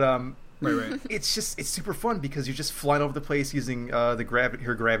 but Right. it's super fun because you're just flying over the place using her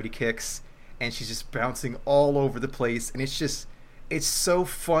gravity kicks, and she's just bouncing all over the place, and it's so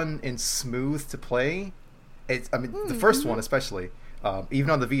fun and smooth to play. The first one especially, even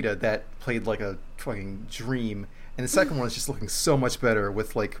on the Vita, that played like a fucking dream, and the second one is just looking so much better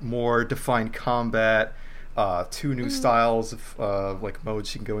with like more defined combat, 2 new styles of like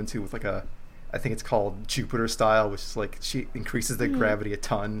modes you can go into with like I think it's called Jupiter style, which is like she increases the gravity a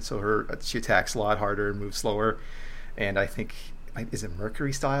ton, so she attacks a lot harder and moves slower. And I think, is it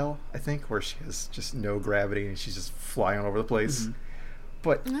Mercury style? I think, where she has just no gravity and she's just flying all over the place.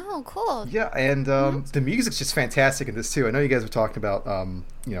 But Oh, cool. yeah, and the music's just fantastic in this too. I know you guys were talking about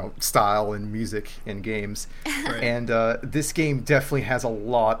style and music in games, Right. and this game definitely has a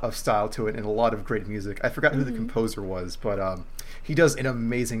lot of style to it and a lot of great music. I forgot who the composer was, but he does an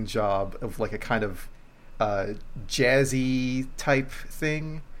amazing job of like a kind of jazzy type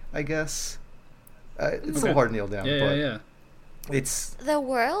thing, I guess. It's a little hard to nail down, but Yeah. it's The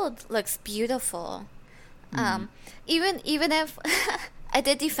world looks beautiful. Even if I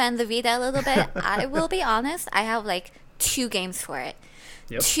did defend the Vita a little bit, I will be honest, I have like 2 games for it.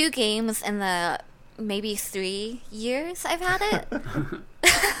 Yep. 2 games in the maybe 3 years I've had it.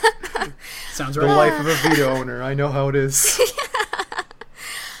 Sounds the right. life of a Vita owner. I know how it is.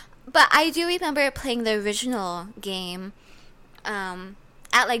 But I do remember playing the original game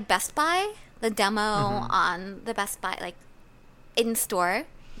at like Best Buy, the demo on the Best Buy, like in store.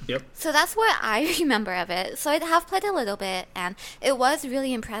 Yep. So that's what I remember of it. So I have played a little bit, and it was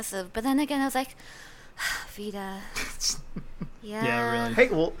really impressive. But then again, I was like, Vita. Yeah. Yeah, really. Hey,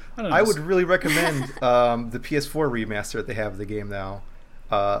 well, I don't know. I would really recommend the PS4 remaster that they have of the game now.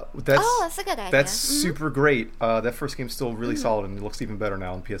 That's a good idea. That's super great. That first game's still really solid, and it looks even better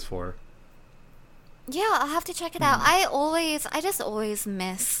now on PS4. Yeah, I'll have to check it out. I just always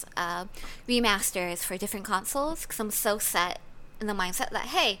miss remasters for different consoles because I'm so set in the mindset that,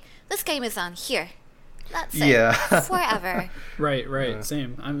 hey, this game is on here. That's it. Yeah. Forever. Right. Yeah.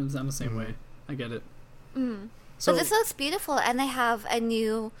 Same. I'm the same way. I get it. So this looks beautiful, and they have a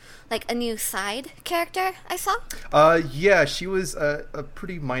new side character I saw. Yeah, she was a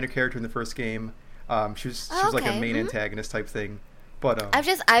pretty minor character in the first game. She was like a Okay, main antagonist type thing. But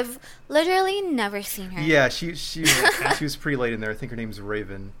I've literally never seen her. yeah, she was pretty late in there. I think her name's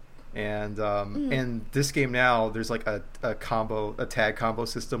Raven. And and this game now, there's like a tag combo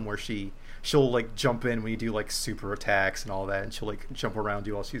system where she'll like jump in when you do like super attacks and all that, and she'll like jump around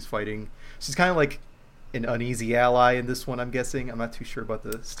you while she's fighting. She's kind of like an uneasy ally in this one, I'm guessing. I'm not too sure about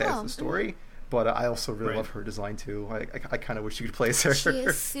the status of the story, but I also really love her design too. I kind of wish you could play as her. She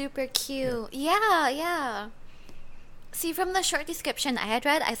is super cute. Yeah. See, from the short description I had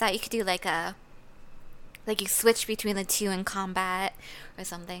read, I thought you could do like you switch between the 2 in combat or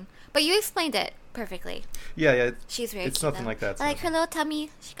something. But you explained it perfectly. Yeah. She's very it's cute. nothing like that. I like her little tummy.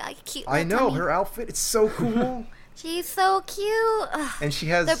 She got a cute little I know tummy. her outfit. It's so cool. She's so cute. Ugh. And she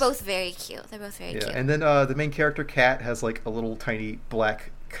has. They're both very cute. Cute. And then the main character Cat has like a little tiny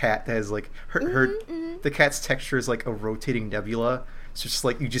black cat that has like the cat's texture is like a rotating nebula. It's just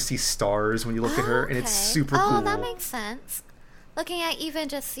like you just see stars when you look at her, and it's super cool. Oh, that makes sense. Looking at even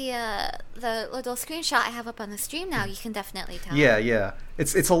just the little screenshot I have up on the stream now, you can definitely tell. Yeah.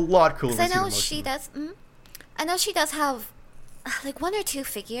 It's a lot cooler. Because I know than she does. I know she does have like 1 or 2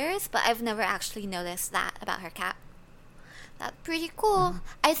 figures, but I've never actually noticed that about her cat. That's pretty cool.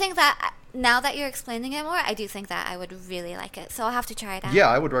 I think that now that you're explaining it more, I do think that I would really like it. So I'll have to try it out. Yeah,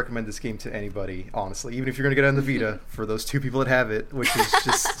 I would recommend this game to anybody, honestly. Even if you're going to get it on the Vita, for those 2 people that have it, which is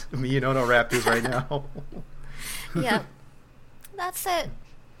just me and Ono Raptors right now. Yep. That's it.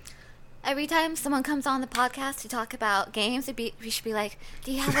 Every time someone comes on the podcast to talk about games, we should be like,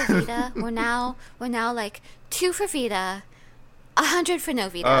 "Do you have a Vita?" we're now like 2 for Vita, 100 for no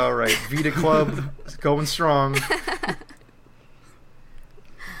Vita. All right, Vita Club going strong.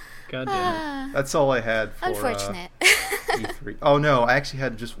 God damn it. That's all I had for Unfortunate. E3. Oh no, I actually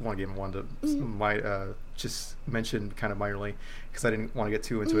had just one game I wanted to just mention kind of minorly because I didn't want to get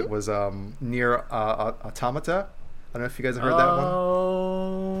too into it. Was Nier Automata. I don't know if you guys have heard that one.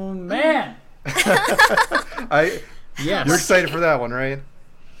 Oh man. Yes. You're excited for that one, right?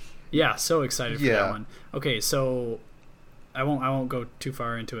 Yeah, so excited for Yeah. that one. Okay, so I won't go too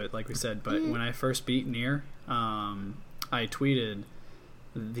far into it, like we said. But when I first beat Nier, I tweeted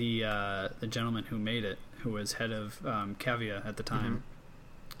the gentleman who made it, who was head of Cavia at the time,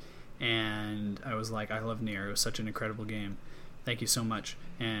 and I was like, I love Nier. It was such an incredible game. Thank you so much.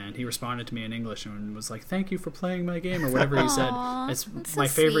 And he responded to me in English and was like, thank you for playing my game, or whatever he said. Aw, It's that's my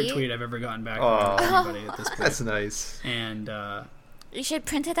so favorite sweet. tweet I've ever gotten back Aw. from anybody at this point. That's nice. And You should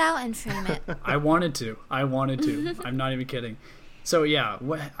print it out and frame it. I wanted to. I'm not even kidding. So yeah,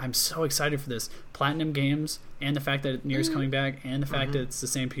 I'm so excited for this. Platinum Games, and the fact that Nier's coming back, and the fact that it's the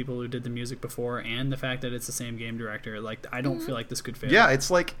same people who did the music before, and the fact that it's the same game director. Like, I don't feel like this could fail. Yeah,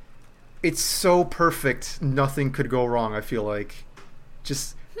 it's like it's so perfect. Nothing could go wrong. I feel like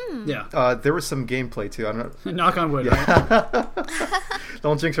just Yeah. there was some gameplay too. I don't know. Knock on wood, right?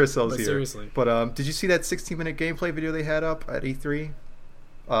 Don't jinx ourselves But here. seriously. But did you see that 16-minute gameplay video they had up at E3?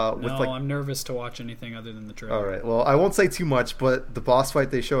 No, I'm nervous to watch anything other than the trailer. All right. Well, I won't say too much, but the boss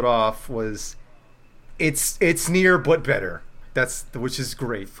fight they showed off was it's Nier but better. Which is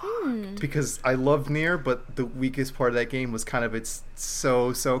great because I loved Nier, but the weakest part of that game was kind of its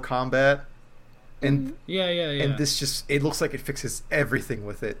so combat, and Yeah. and this it looks like it fixes everything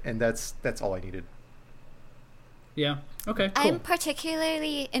with it, and that's all I needed. Yeah. Okay, cool. I'm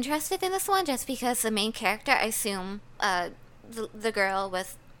particularly interested in this one just because the main character, I assume, the girl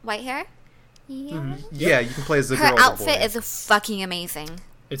with white hair. Yeah. Yeah, you can play as the Her girl. or the outfit boy. is fucking amazing.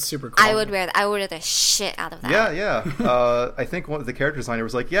 It's super cool. I would wear the shit out of that. Yeah. I think one of the character designer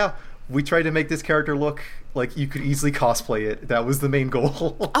was like, "Yeah, we tried to make this character look like you could easily cosplay it. That was the main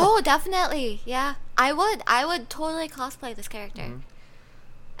goal." Oh, definitely. Yeah. I would totally cosplay this character.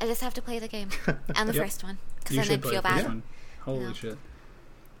 I just have to play the game and the Yep. first one because You then should I'd play feel the first bad. one. Holy Yeah. shit.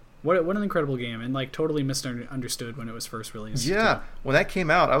 What an incredible game, and like totally misunderstood when it was first released. Yeah, too. when that came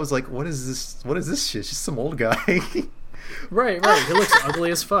out, I was like, "What is this? What is this shit? It's just some old guy." Right. He looks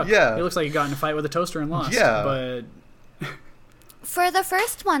ugly as fuck. Yeah. He looks like he got in a fight with a toaster and lost. Yeah. But For the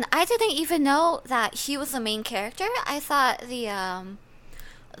first one, I didn't even know that he was the main character. I thought the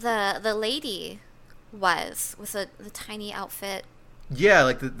lady was with the tiny outfit, Yeah,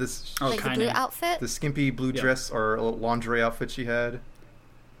 like this Oh, like the kinda. blue outfit. the skimpy blue Yep. dress or lingerie outfit she had.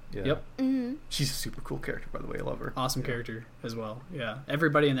 Yeah. Yep. Mm-hmm. She's a super cool character, by the way. I love her. Awesome character as well. Yeah.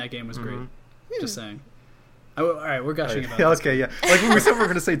 Everybody in that game was great. Mhm. Just saying. Oh, all right, we're gushing about Yeah, this. okay, yeah. Like when we said we were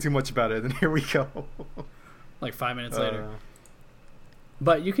going to say too much about it, and here we go. Like 5 minutes later. Uh,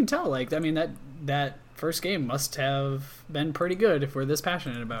 But you can tell, like, I mean, that first game must have been pretty good if we're this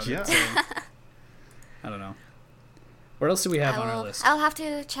passionate about Yeah. it. So, I don't know. What else do we have on our list? I'll have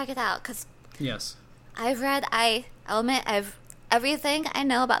to check it out because Yes. I'll admit everything I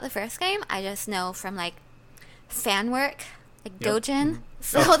know about the first game. I just know from like fan work, like Yep. Dojin.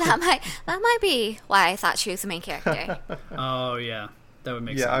 So that might be why I thought she was the main character. Oh, yeah. That would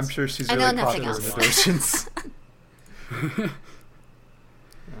make yeah, sense. I'm sure she's I know really nothing popular in the else. Oceans.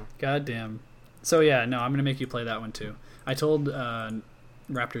 God damn. So, yeah, no, I'm going to make you play that one, too. I told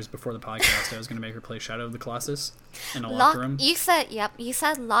Raptors before the podcast I was going to make her play Shadow of the Colossus in a locker room. You said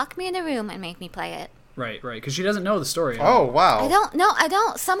lock me in a room and make me play it. Right, because she doesn't know the story. Oh, wow. I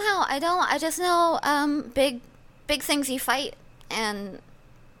don't. Somehow I don't. I just know big things you fight and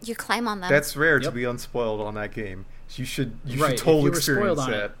you climb on them. That's rare to Yep. be unspoiled on that game. You should Right, if totally you were spoiled experience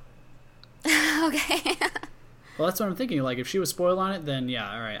on that. Okay. Well, that's what I'm thinking. Like, if she was spoiled on it, then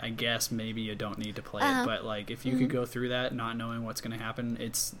yeah, all right. I guess maybe you don't need to play Uh-huh. it. But like, if you could go through that not knowing what's going to happen,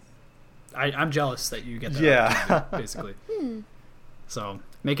 I'm jealous that you get that. Yeah. opportunity, basically. So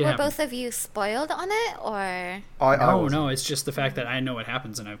make it Were happen. both of you spoiled on it, or I No, wasn't. no, it's just the fact that I know what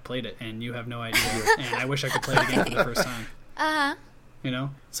happens and I've played it, and you have no idea. And I wish I could play it again for the first time. You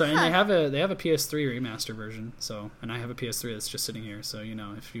know, so and they have a PS3 remaster version. So, and I have a PS3 that's just sitting here. So, you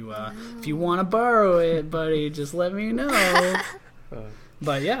know, if you want to borrow it, buddy, just let me know.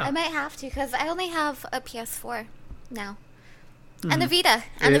 But yeah, I might have to because I only have a PS4 now, and the Vita,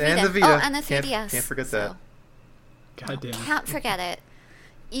 and the And Vita, the Vita. oh, and the Can't- 3DS. can't forget so that. God damn it. Can't forget it.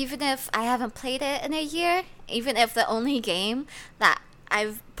 Even if I haven't played it in a year, even if the only game that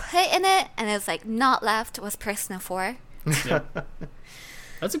I've put in it and is like not left was Persona 4. Yep.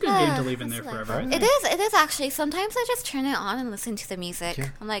 That's a good game to leave in there That's forever. nice. I think. It is actually. Sometimes I just turn it on and listen to the music. Yeah.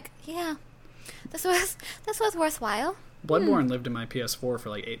 I'm like, yeah, this was worthwhile. Bloodborne lived in my PS4 for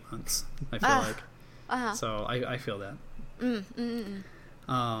like 8 months. I feel like. Uh-huh. So I feel that.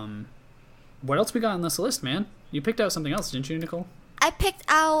 What else we got on this list, man? You picked out something else, didn't you, Nicole? I picked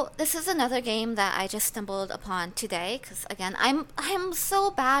out. This is another game that I just stumbled upon today because again, I'm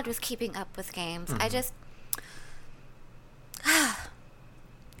so bad with keeping up with games. I just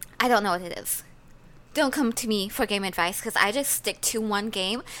I don't know what it is. Don't come to me for game advice because I just stick to one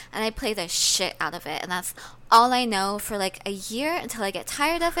game and I play the shit out of it, and that's all I know for like a year until I get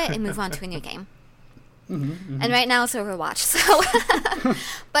tired of it and move on to a new game. And right now it's Overwatch. So,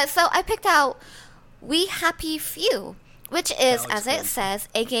 so I picked out We Happy Few, which is, as it says,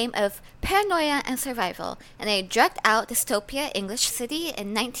 a game of paranoia and survival in a drugged-out dystopia English city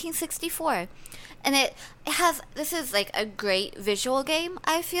in 1964. And this is like a great visual game,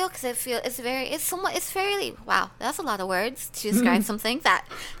 I feel, because it's fairly, wow, that's a lot of words to describe something that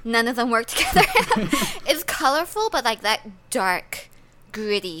none of them work together. It's colorful, but like that dark,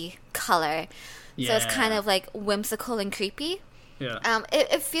 gritty color. Yeah. So it's kind of like whimsical and creepy. Yeah.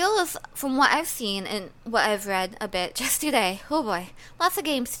 It feels, from what I've seen and what I've read a bit just today, oh boy, lots of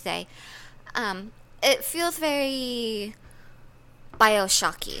games today. It feels very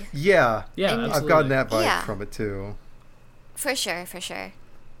Bioshocky. Yeah. Yeah, I've absolutely. gotten that vibe from it too. For sure.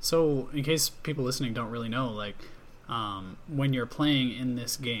 So, in case people listening don't really know, like, when you're playing in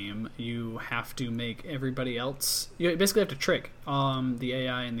this game, you have to make everybody else... You basically have to trick the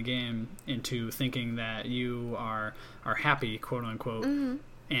AI in the game into thinking that you are happy, quote-unquote,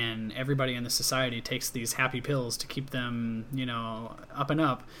 and everybody in the society takes these happy pills to keep them, up and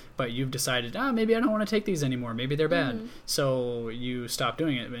up, but you've decided, maybe I don't want to take these anymore, maybe they're bad. So you stop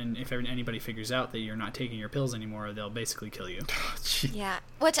doing it, and if anybody figures out that you're not taking your pills anymore, they'll basically kill you. Yeah,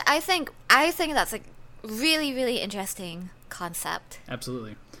 which I think that's a really, really interesting concept.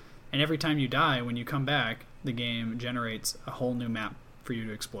 Absolutely. And every time you die, when you come back, the game generates a whole new map for you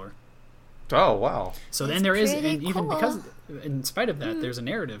to explore. Oh, wow. So That's then there is, pretty and even cool. because, in spite of that, there's a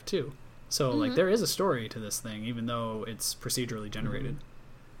narrative too. So like there is a story to this thing, even though it's procedurally generated.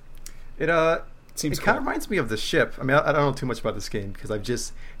 It Seems kind of cool. reminds me of The Ship. I mean, I don't know too much about this game because I've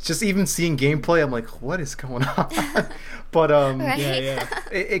just even seeing gameplay, I'm like, what is going on? But Right? Yeah.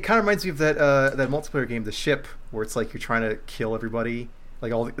 it kind of reminds me of that multiplayer game, The Ship, where it's like you're trying to kill everybody,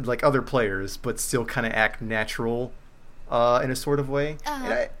 like other players, but still kind of act natural in a sort of way.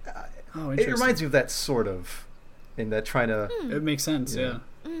 Uh-huh. Oh, It interesting. reminds me of that sort of, in that trying to. It makes sense. Yeah.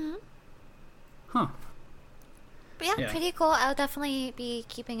 Yeah. Huh. But yeah, Yeah. pretty cool. I'll definitely be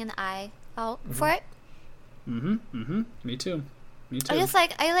keeping an eye out for it. Me too.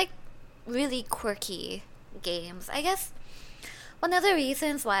 I like really quirky games. I guess one of the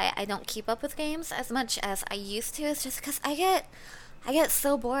reasons why I don't keep up with games as much as I used to is just because I get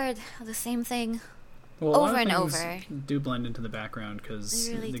so bored of the same thing. Well, a lot over of and things over. do blend into the background because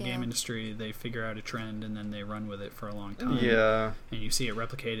They really the game do. industry, they figure out a trend and then they run with it for a long time. Yeah. And you see it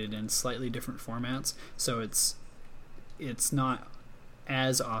replicated in slightly different formats. So it's not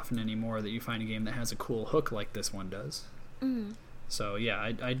as often anymore that you find a game that has a cool hook like this one does. So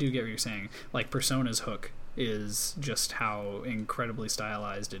yeah, I do get what you're saying. Like Persona's hook is just how incredibly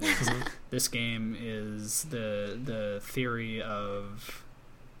stylized it is. This game is the theory of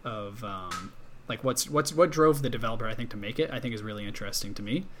like what drove the developer, I think, to make it, I think is really interesting to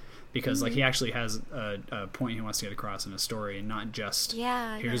me, because like he actually has a point he wants to get across in a story, and not just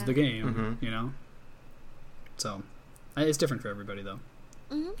here's the game, So it's different for everybody though.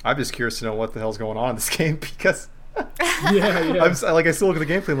 I'm just curious to know what the hell's going on in this game because Yeah. I still look at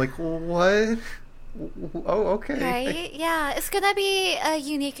the gameplay. I'm like, what? Oh, okay. Right? Yeah, it's gonna be a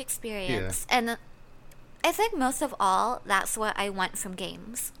unique experience, and I think most of all, that's what I want from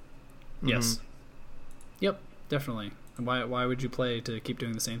games. Yes. Yep, definitely. And why would you play to keep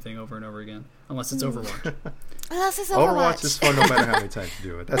doing the same thing over and over again? Unless it's Overwatch. Unless it's Overwatch is fun no matter how many times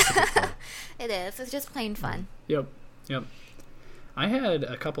you do it. That's the good part. It is. It's just plain fun. Yep. I had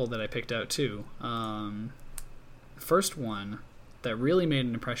a couple that I picked out too. First one that really made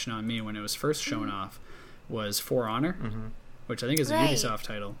an impression on me when it was first shown off was For Honor, which I think is a Right. Ubisoft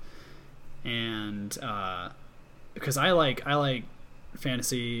title. And because I like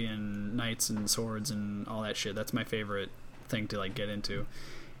fantasy and knights and swords and all that shit. That's my favorite thing to like get into.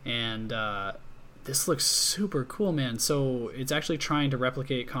 And this looks super cool, man. So it's actually trying to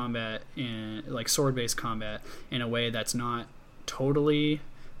replicate combat in like sword-based combat in a way that's not totally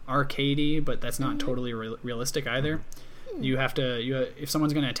arcadey, but that's not totally realistic either. You have to if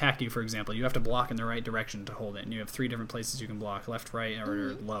someone's going to attack you, for example, you have to block in the right direction to hold it, and you have 3 different places you can block: left, right,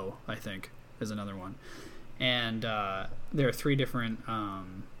 or low, I think is another one. And there are 3 different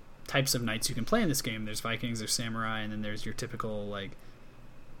types of knights you can play in this game. There's Vikings, there's samurai, and then there's your typical like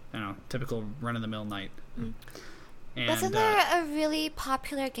I don't know, typical run of the mill knight. And, Wasn't there a really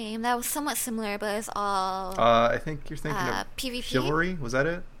popular game that was somewhat similar, but it's all I think you're thinking of PvP? Chivalry. Was that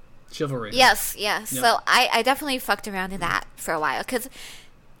it? Chivalry? Yes. Yep. So I definitely fucked around in that for a while because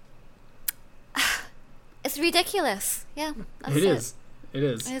it's ridiculous. Yeah, that's It is. It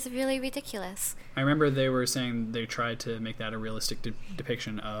is. It's really ridiculous. I remember they were saying they tried to make that a realistic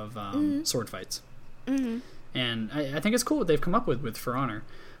depiction of sword fights. Mm-hmm. And I think it's cool what they've come up with For Honor.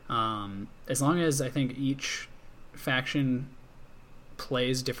 As long as I think each faction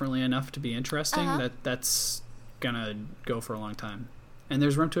plays differently enough to be interesting, that's gonna go for a long time. And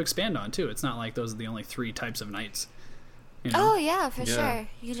there's room to expand on too. It's not like those are the only 3 types of knights. You know? Oh yeah, for sure.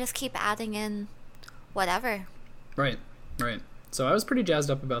 You just keep adding in whatever. Right. So I was pretty jazzed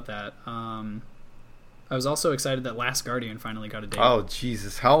up about that. I was also excited that Last Guardian finally got a date. Oh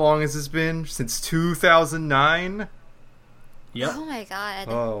Jesus! How long has this been? Since 2009? Yep. Oh my god.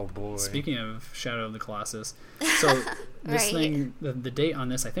 Oh boy. Speaking of Shadow of the Colossus, so this Right. thing, the date on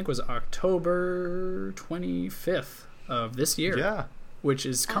this, I think was October 25th of this year. Yeah. Which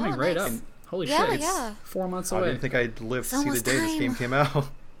is coming right nice. up. Holy Yeah, shit! It's yeah. 4 months I away. didn't think I'd live to see the almost day this time. game came out.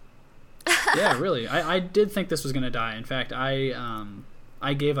 Yeah, really. I did think this was going to die. In fact,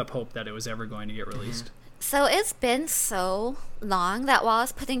 I gave up hope that it was ever going to get released. So it's been so long that while I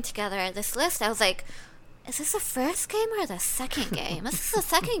was putting together this list, I was like, is this the first game or the second game? This is the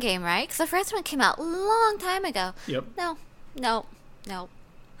second game, right? Because the first one came out a long time ago. Yep. No.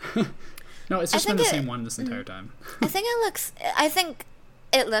 No, it's just I been the think same one this entire time. I think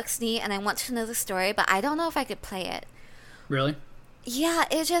it looks neat and I want to know the story, but I don't know if I could play it. Really? Yeah,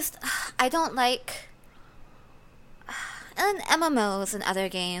 it just, I don't like, and MMOs and other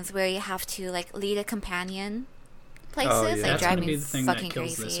games where you have to like lead a companion places, Oh, yeah. they That's drive going to me be the thing that fucking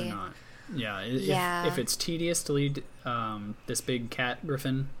kills this or crazy. not. Yeah, Yeah. If it's tedious to lead this big cat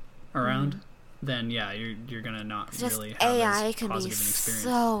griffin around, then yeah, you're gonna not It's just really have AI as can be positive an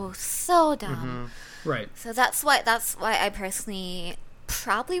experience. so dumb. Right. So that's why I personally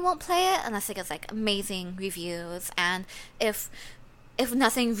probably won't play it unless it gets like amazing reviews, and if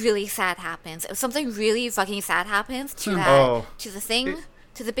nothing really sad happens, if something really fucking sad happens to that Oh. to the thing,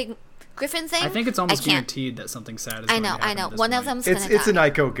 to the big griffin thing, I think it's almost can't. guaranteed that something sad is I going know, to happen I know. at this One of point. them's gonna It's die.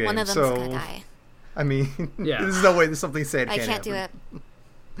 an Ico game, One of them's so gonna die. I mean, Yeah. there's no way that something sad I can't can't do happen. it.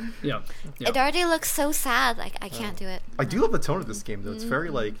 Yep. It already looks so sad. Like I can't do it. I do love the tone of this game though. It's very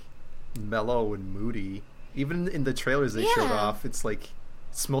Mm-hmm. like mellow and moody. Even in the trailers they showed Yeah. off, it's like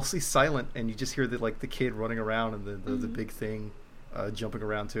it's mostly silent, and you just hear the kid running around and the Mm-hmm. big thing jumping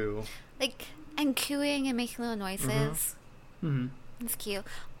around too. Like and cooing and making little noises. Hmm. It's cute.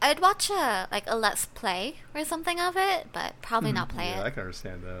 I'd watch a let's play or something of it, but probably not play Yeah, I it. can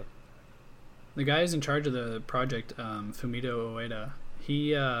understand that. The guy who's in charge of the project, Fumito Ueda,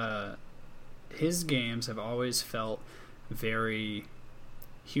 his games have always felt very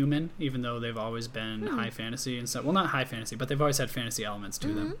human, even though they've always been high fantasy and stuff. Well, not high fantasy, but they've always had fantasy elements to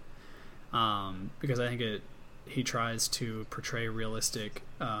them. Because I think he tries to portray realistic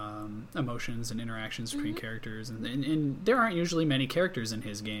emotions and interactions between characters, and there aren't usually many characters in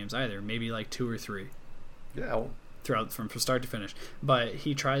his games either. Maybe like 2 or 3 Yeah, well, throughout from start to finish. But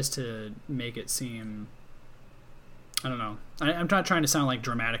he tries to make it seem, I don't know. I'm not trying to sound like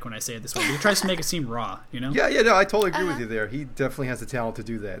dramatic when I say it this way, but he tries to make it seem raw, you know? yeah, no, I totally agree with you there. He definitely has the talent to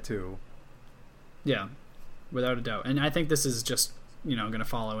do that too. Yeah, without a doubt. And I think this is just, going to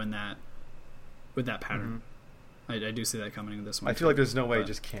follow in that, with that pattern. I do see that coming in this one. I feel like there's no way I but-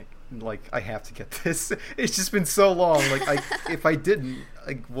 just can't. Like, I have to get this. It's just been so long. Like, if I didn't,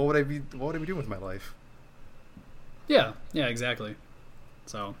 like, what would I be doing with my life? Yeah, exactly.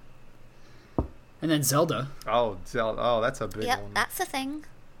 So, and then Zelda, Oh, that's a big Yep, one. that's the thing.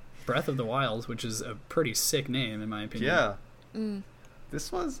 Breath of the Wild, which is a pretty sick name in my opinion. Yeah. Mm.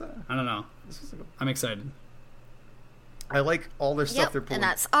 This was. I don't know. This was. I'm excited. I like all their stuff Yep, they're pulling. and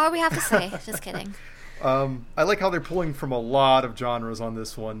that's all we have to say. Just kidding. I like how they're pulling from a lot of genres on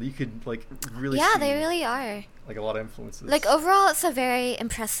this one. You could like really Yeah, see, they really are. like a lot of influences. Like overall, it's a very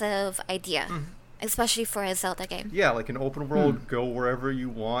impressive idea, especially for a Zelda game. Yeah, like an open world, go wherever you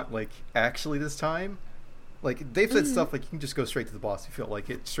want. Like actually, this time, like they've said stuff like you can just go straight to the boss. If you feel like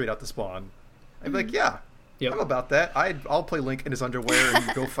it, straight out the spawn. I'd be like, yeah, Yep. I'm about that. I'll play Link in his underwear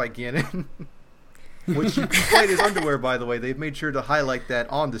and go fight Ganon. Which you can play in his underwear, by the way. They've made sure to highlight that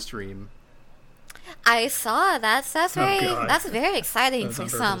on the stream. I saw that's very God. that's very exciting That's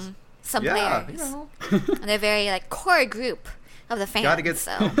for on purpose. some Yeah, players. you know, And they're very like core group of the fans. gotta get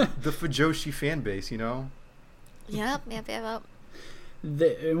so the Fujoshi fan base, you know. yep.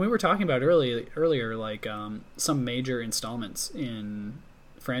 And we were talking about earlier, like some major installments in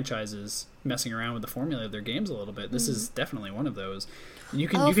franchises messing around with the formula of their games a little bit. This is definitely one of those. You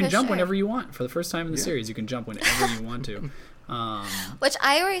can jump whenever you want. For the first time in the series, you can jump whenever you want to. Which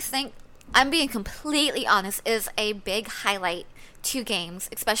I always think, I'm being completely honest, is a big highlight to games,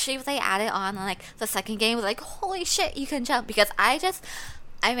 especially if they add it on like the second game. Like, holy shit, you can jump, because I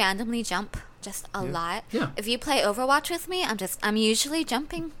randomly jump just a lot. Yeah. If you play Overwatch with me, I'm usually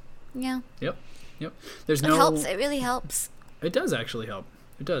jumping. Yeah. Yep. It helps. It really helps. It does actually help.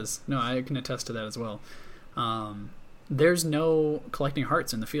 It does. No, I can attest to that as well. There's no collecting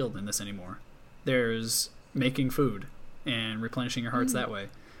hearts in the field in this anymore. There's making food and replenishing your hearts that way.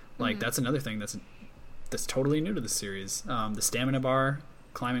 Like, that's another thing that's totally new to this series. The stamina bar,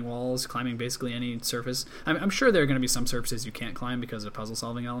 climbing walls, climbing basically any surface. I'm sure there are going to be some surfaces you can't climb because of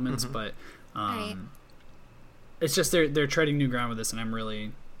puzzle-solving elements, but Right. it's just they're treading new ground with this, and I'm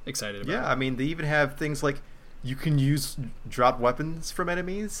really excited about it. Yeah, I mean, they even have things like you can use drop weapons from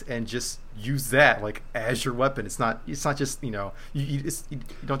enemies and just use that like as your weapon. It's not just, you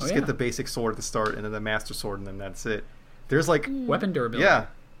don't just get the basic sword at the start and then the master sword and then that's it. There's like Weapon durability. yeah,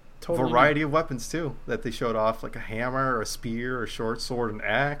 Totally variety of weapons too that they showed off, like a hammer or a spear or a short sword and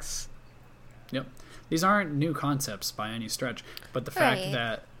axe. Yep. These aren't new concepts by any stretch, but the fact Right.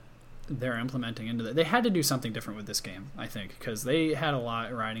 that they're implementing into that, they had to do something different with this game, I think, because they had a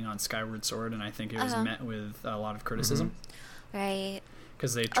lot riding on Skyward Sword, and I think it was met with a lot of criticism Right.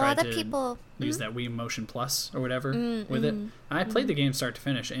 because they A tried lot of to people use that Wii Motion Plus or whatever with it. And I played the game start to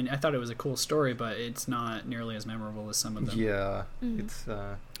finish, and I thought it was a cool story, but it's not nearly as memorable as some of them. Yeah, it's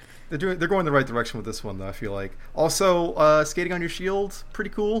they're going the right direction with this one though. I feel like also skating on your shield,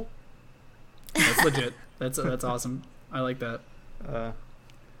 pretty cool. That's legit. That's awesome. I like that.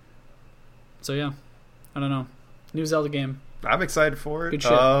 So yeah, I don't know. New Zelda game. I'm excited for it. Good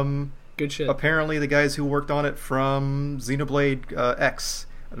shit. Good shit. Apparently, the guys who worked on it from Xenoblade X.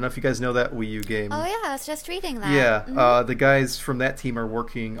 I don't know if you guys know that Wii U game. Oh yeah, I was just reading that. Yeah, the guys from that team are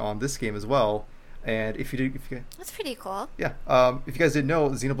working on this game as well. And if you That's pretty cool. if you guys didn't know,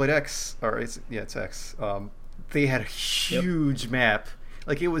 Xenoblade X, it's X. They had a huge map.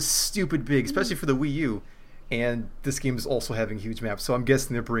 Like, it was stupid big, especially for the Wii U. And this game is also having a huge map, so I'm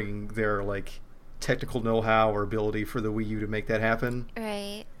guessing they're bringing their like technical know-how or ability for the Wii U to make that happen.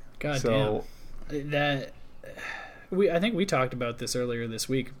 Right. God damn. I think we talked about this earlier this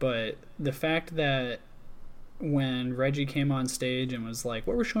week, but the fact that when Reggie came on stage and was like,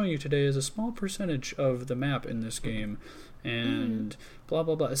 what we're showing you today is a small percentage of the map in this game, and blah,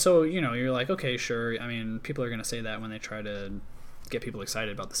 blah, blah. So, you're like, okay, sure. I mean, people are going to say that when they try to get people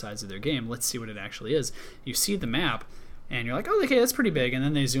excited about the size of their game. Let's see what it actually is. You see the map, and you're like, oh, okay, that's pretty big. And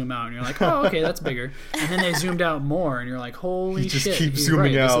then they zoom out, and you're like, oh, okay, that's bigger. And then they zoomed out more, and you're like, holy shit. Just keep he's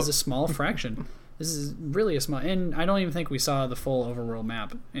zooming right. out. This is a small fraction. This is really a small... And I don't even think we saw the full overworld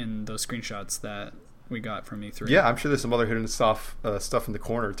map in those screenshots that we got from E3. Yeah, I'm sure there's some other hidden stuff in the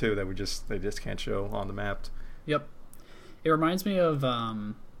corner, too, that they just can't show on the map. Yep. It reminds me of...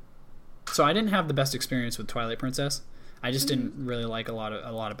 So I didn't have the best experience with Twilight Princess. I just didn't really like a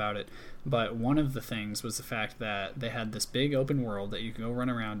lot about it. But one of the things was the fact that they had this big open world that you could go run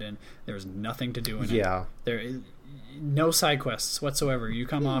around in. There was nothing to do in it. Yeah. No side quests whatsoever. You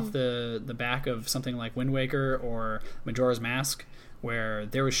come off the back of something like Wind Waker or Majora's Mask, where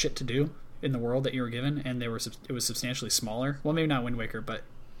there was shit to do in the world that you were given, and it was substantially smaller. Well, maybe not Wind Waker, but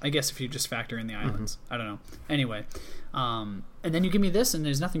I guess if you just factor in the islands. I don't know. Anyway, and then you give me this, and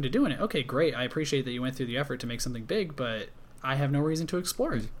there's nothing to do in it. Okay, great. I appreciate that you went through the effort to make something big, but I have no reason to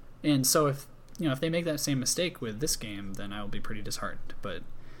explore it. And so if they make that same mistake with this game, then I will be pretty disheartened. But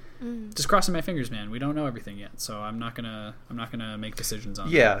just crossing my fingers, man. We don't know everything yet, so I'm not gonna make decisions on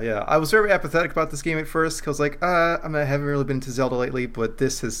it. Yeah. I was very apathetic about this game at first because, like, I haven't really been into Zelda lately, but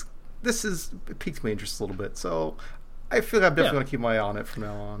this has piqued my interest a little bit. So I feel like I'm definitely gonna keep my eye on it from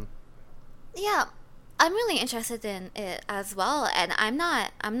now on. Yeah, I'm really interested in it as well, and I'm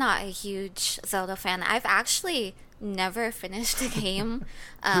not a huge Zelda fan. I've actually never finished a game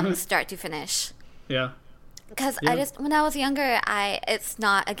start to finish. Yeah. Because when I was younger, it's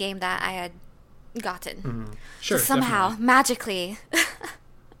not a game that I had gotten. Sure. So somehow, definitely. magically.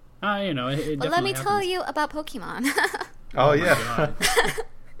 It But let me definitely tell happens. you about Pokemon. Oh, my yeah.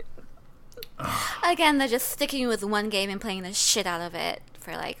 God. Again, they're just sticking with one game and playing the shit out of it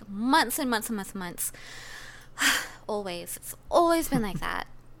for like months and months and months and months. Always. It's always been like that.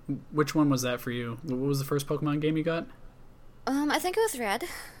 Which one was that for you? What was the first Pokemon game you got? I think it was Red.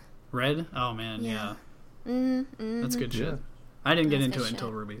 Red? Oh man, yeah. That's good shit. Yeah. I didn't get That's into good it until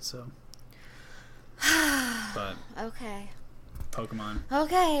shit. Ruby, so. But Okay. Pokemon.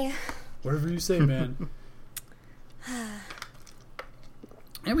 Okay. Whatever you say, man.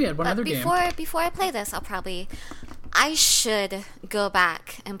 And we had one other game. Before I play this, I should go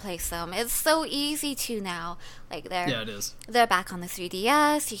back and play some. It's so easy to now. Like Yeah, it is. they're back on the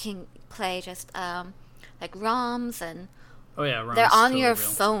 3DS. You can play just like ROMs, and Oh yeah, ROM's they're on totally your real.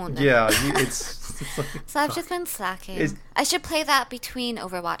 phone. Yeah, it's like, So I've just been slacking. Is- I should play that between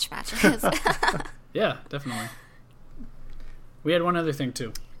Overwatch matches. Yeah, definitely. We had one other thing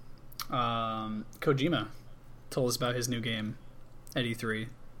too. Kojima told us about his new game at E3,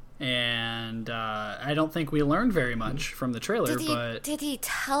 and I don't think we learned very much from the trailer, but Did he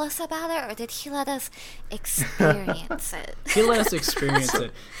tell us about it, or did he let us experience it? he let us experience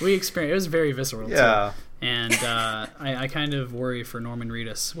it. We experienced. It was very visceral. yeah. Too. And I kind of worry for Norman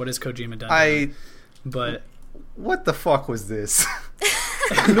Reedus. What has Kojima done? to I him? But what the fuck was this?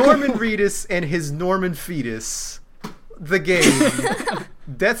 Norman Reedus and his Norman fetus. The game.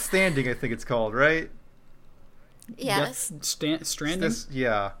 Death Standing, I think it's called, right? Yes. Stranding. This,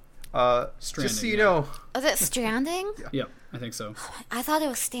 yeah. Stranding, Just so you yeah. know, Was it Stranding? Yep, I think so. I thought it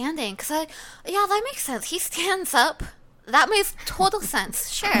was Standing, because yeah, that makes sense. He stands up. That makes total sense.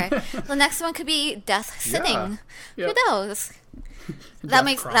 Sure. The next one could be Death Sitting. Yeah. Who knows? Death That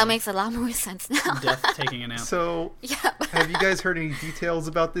makes crawling. a lot more sense now. Death taking a nap. so Yeah. have you guys heard any details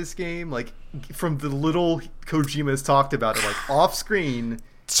about this game? Like, from the little Kojima has talked about it, like, off screen.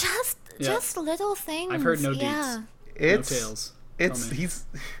 Just little things. I've heard no Yeah. It's, No tales. it's, Tell me. he's,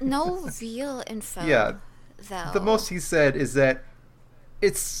 No real info. Yeah. Though. the most he said is that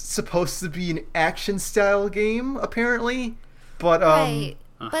it's supposed to be an action style game, apparently. But, Right.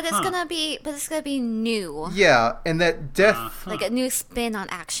 But it's Uh-huh. gonna be new. yeah, and that Death, Uh-huh. Like a new spin on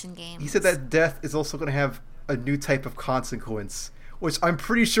action games. he said that Death is also going to have a new type of consequence, which I'm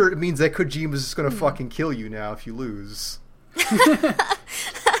pretty sure it means that Kojima's just going to fucking kill you now if you lose.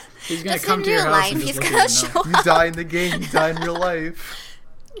 He's gonna Just come in to your real house life, and he's just look gonna at you. show You die in the game, you die in real life.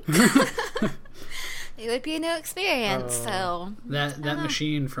 It would be a new experience. So That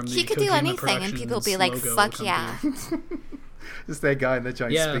machine from the he could do Kojima anything, and people would be like, Productions logo "Fuck will yeah!" come to you. Just that guy in that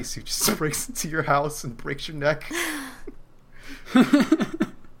giant Yeah. spacesuit just breaks into your house and breaks your neck.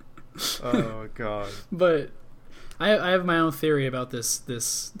 Oh god. But I have my own theory about this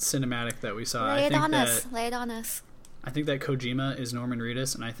cinematic that we saw. Lay I it think on that us. Lay it on us. I think that Kojima is Norman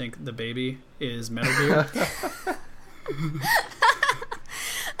Reedus, and I think the baby is Metal Gear.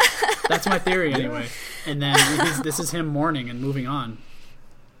 That's my theory, anyway. And then this is him mourning and moving on.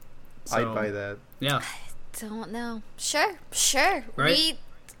 I'd So, buy that. Yeah, Don't know. Sure. Right?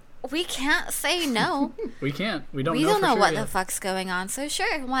 We can't say no. we can't. We don't We know don't for know sure what yet. the fuck's going on. So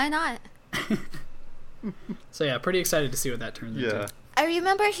sure, why not? So yeah, pretty excited to see what that turns Yeah. into. I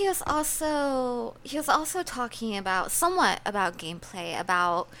remember he was also talking about gameplay,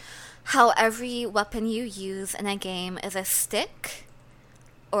 about how every weapon you use in a game is a stick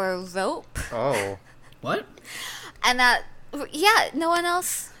or a rope, Oh. What? and that no one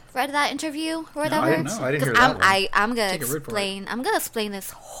else read that interview or whatever. I didn't know. I didn't hear 'Cause that one. I'm gonna Take a word for it. I'm gonna explain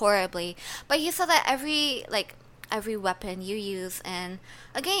this horribly, but he said that every weapon you use in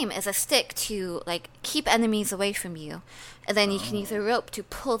a game is a stick to like keep enemies away from you, and then you can use a rope to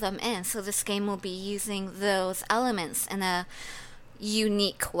pull them in. So this game will be using those elements in a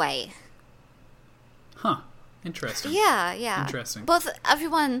unique way. Huh. Interesting. Yeah. Interesting. Both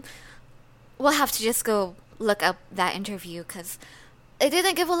everyone will have to just go look up that interview because it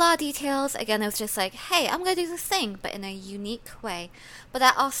didn't give a lot of details. Again, it was just like, hey, I'm gonna do this thing, but in a unique way. But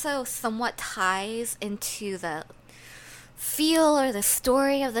that also somewhat ties into the feel or the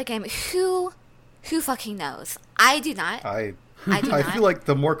story of the game. Who fucking knows? I do not. I I do not. feel like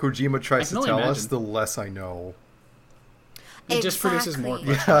the more Kojima tries I can to only tell us, imagine. the less I know. It just produces more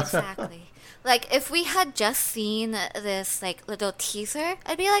Exactly. questions. Exactly. Like if we had just seen this like little teaser,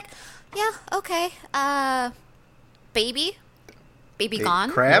 I'd be like, yeah, okay. Baby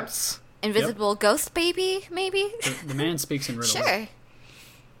gone. Crabs? Invisible ghost baby, maybe. The man speaks in riddles. Sure.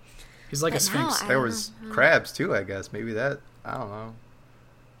 He's like a But no, sphinx. I There don't was know. crabs too, I guess. Maybe that. I don't know.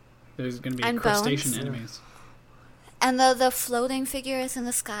 There's going to be And crustacean bones. enemies. And the floating figures in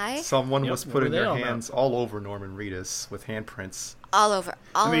the sky, Someone Yep, was what putting were they their all about? hands all over Norman Reedus with handprints. all over.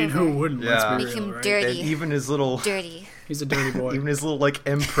 I mean, over. who wouldn't? Yeah. Let's be Make real, him right? dirty. And even his little, Dirty. He's a dirty boy. even his little like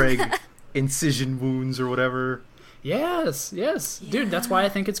Mpreg incision wounds or whatever. Yes. Dude, that's why I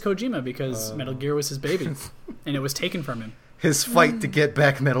think it's Kojima, because Oh. Metal Gear was his baby. And it was taken from him. His fight to get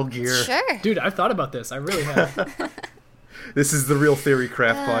back Metal Gear. Sure. Dude, I've thought about this. I really have. This is the Real Theory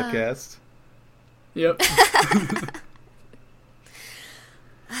Craft podcast. Yep.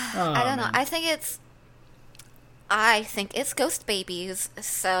 I don't know. I think it's. I think it's ghost babies.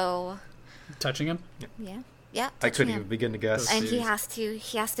 So Touching him? yeah. I touching couldn't him. even begin to guess. And he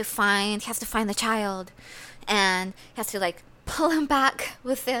Babies. has to find the child, and he has to like pull him back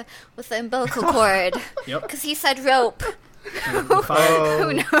with the umbilical cord Yep. because he said rope. And the five,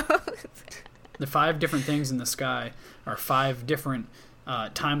 Who knows? the 5 different things in the sky are 5 different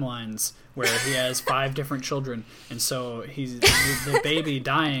timelines where he has 5 different children, and so the baby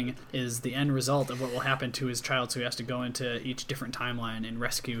dying is the end result of what will happen to his child. So he has to go into each different timeline and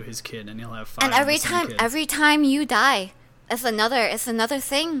rescue his kid, and he'll have 5. And of the same kid. every time you die, it's another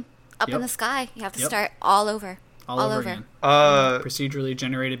thing up in Yep. the sky. You have to Yep. start all over. all over again. Uh, Procedurally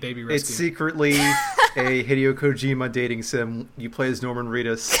generated baby it's rescue. secretly a Hideo Kojima dating sim. You play as Norman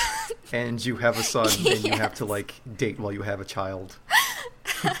Reedus, and you have a son, and you have to like date while you have a child.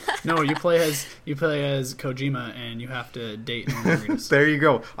 No, you play as Kojima, and you have to date Norman Reedus. There you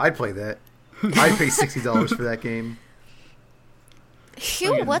go. I'd play that. I'd pay $60 for that game.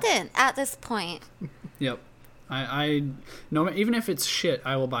 Who Again. wouldn't at this point? Yep. I no, even if it's shit,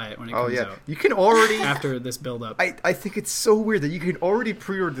 I will buy it when it Oh comes yeah, out. you can already. After this build up. I think it's so weird that you can already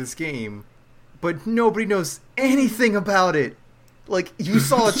pre-order this game, but nobody knows anything about it. Like, you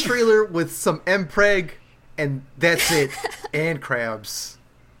saw a trailer with some Mpreg, and that's it. And crabs.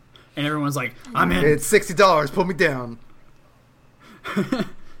 And everyone's like, I'm in. It's $60. Put me down.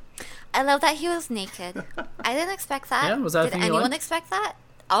 I love that he was naked. I didn't expect that. Yeah, was that a Did thing you anyone liked? expect that?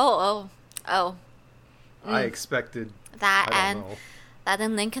 Oh. I expected. That I and don't know. that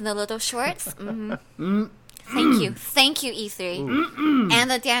and Link in the little shorts. Mm. Thank you, E3, and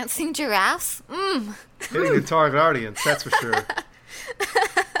the dancing giraffes. Hitting the target audience, that's for sure.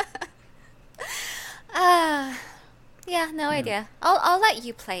 Yeah, no idea. I'll let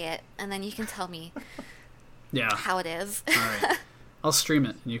you play it, and then you can tell me Yeah. how it is. All right. I'll stream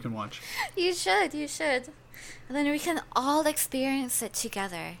it, and you can watch. You should. And then we can all experience it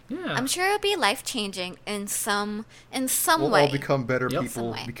together. Yeah. I'm sure it'll be life changing in some We'll way. all become better Yep. people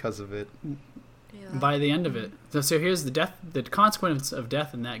Some way. because of it. By the end of it. So here's the death. The consequence of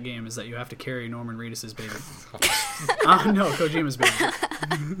death in that game is that you have to carry Norman Reedus' baby. No, Kojima's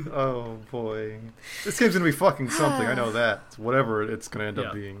baby. Oh boy, this game's gonna be fucking something. I know that. It's whatever it's gonna end up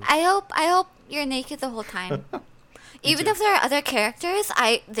Yeah. being. I hope you're naked the whole time. Even too. if there are other characters,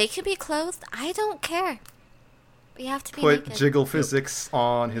 they could be clothed. I don't care. But you have to be Put naked. jiggle physics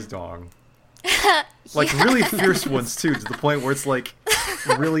on his dong. Like really fierce ones too, to the point where it's like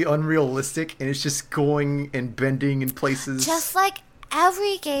really unrealistic, and it's just going and bending in places. Just like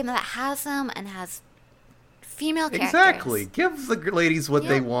every game that has them and has female characters. Exactly. Give the ladies what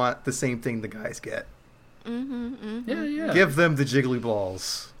they Yeah. want, the same thing the guys get. Yeah. Give them the jiggly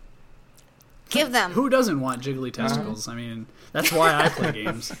balls. Give them. Who doesn't want jiggly testicles? I mean, that's why I play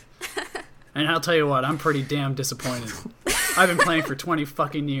games. And I'll tell you what, I'm pretty damn disappointed. I've been playing for 20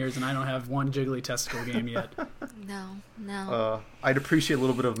 fucking years, and I don't have one jiggly testicle game yet. No. I'd appreciate a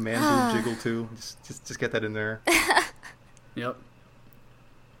little bit of man boob jiggle too. Just get that in there. Yep.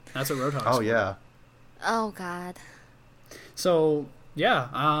 That's what Roadhog's Oh for. yeah. Oh God. So, yeah,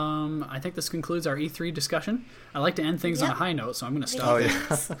 I think this concludes our E3 discussion. I like to end things on a Yep. high note, so I'm going to stop. Oh Video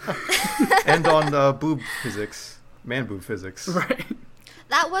yeah. End on boob physics. Man boob physics. Right.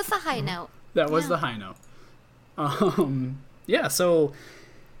 That was the high note. That was Yeah. the high note. Yeah, so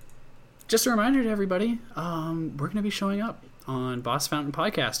just a reminder to everybody, we're going to be showing up on Boss Fountain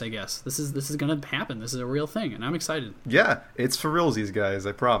Podcast, I guess. This is going to happen. This is a real thing, and I'm excited. Yeah, it's for realsies, guys.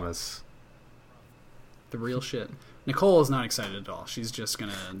 I promise. The real shit. Nicole is not excited at all. She's just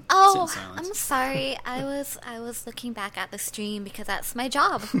going to sit in Oh, silence. I'm sorry. I was looking back at the stream because that's my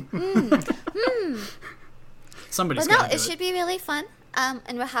job. Somebody's But no, got to it do should be really fun. And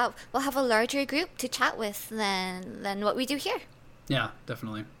we'll have a larger group to chat with than what we do here. Yeah,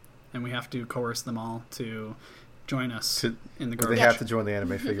 definitely. And we have to coerce them all to join us To- in the They garbage. have to join the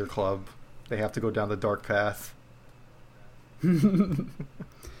anime figure club. They have to go down the dark path.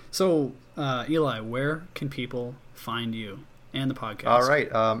 So, Eli, where can people find you and the podcast? All right.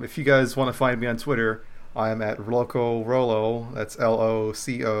 If you guys want to find me on Twitter, I'm at Loco Rolo. That's LOCOROLLO.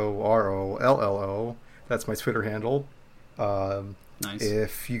 That's my Twitter handle. Nice.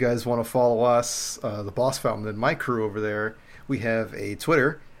 If you guys want to follow us, the Boss Fountain and my crew over there, we have a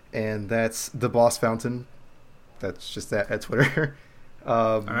Twitter, and that's the Boss Fountain. That's just that at Twitter.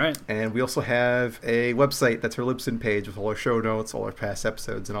 All right. And we also have a website. That's our Libsyn page with all our show notes, all our past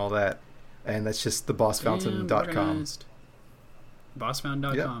episodes, and all that. And that's just thebossfountain.com.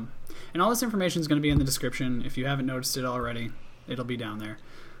 Bossfound.com. And all this information is going to be in the description. If you haven't noticed it already, it'll be down there.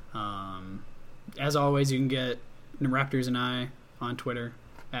 As always, you can get Raptors and I on Twitter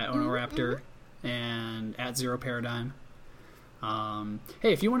at OnoRaptor. and at Zero Paradigm.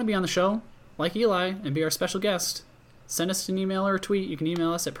 Hey, if you want to be on the show, like Eli, and be our special guest, send us an email or a tweet. You can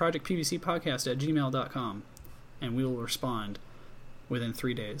email us at projectpbcpodcast@gmail.com, and we will respond within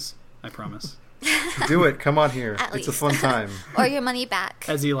 3 days. I promise. Do it. Come on here. At It's a least. fun time. Or your money back.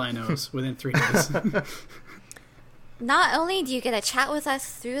 As Eli knows, within 3 days. Not only do you get to chat with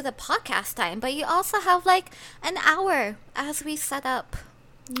us through the podcast time, but you also have like an hour as we set up.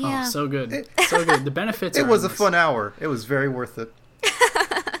 Yeah. Oh, so good. So good. The benefits It are was a endless. fun hour. It was very worth it.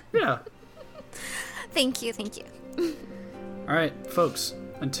 Yeah. Thank you. All right, folks.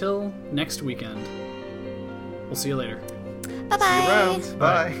 Until next weekend. We'll see you later. Bye-bye. Around.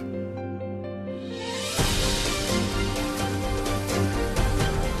 Bye.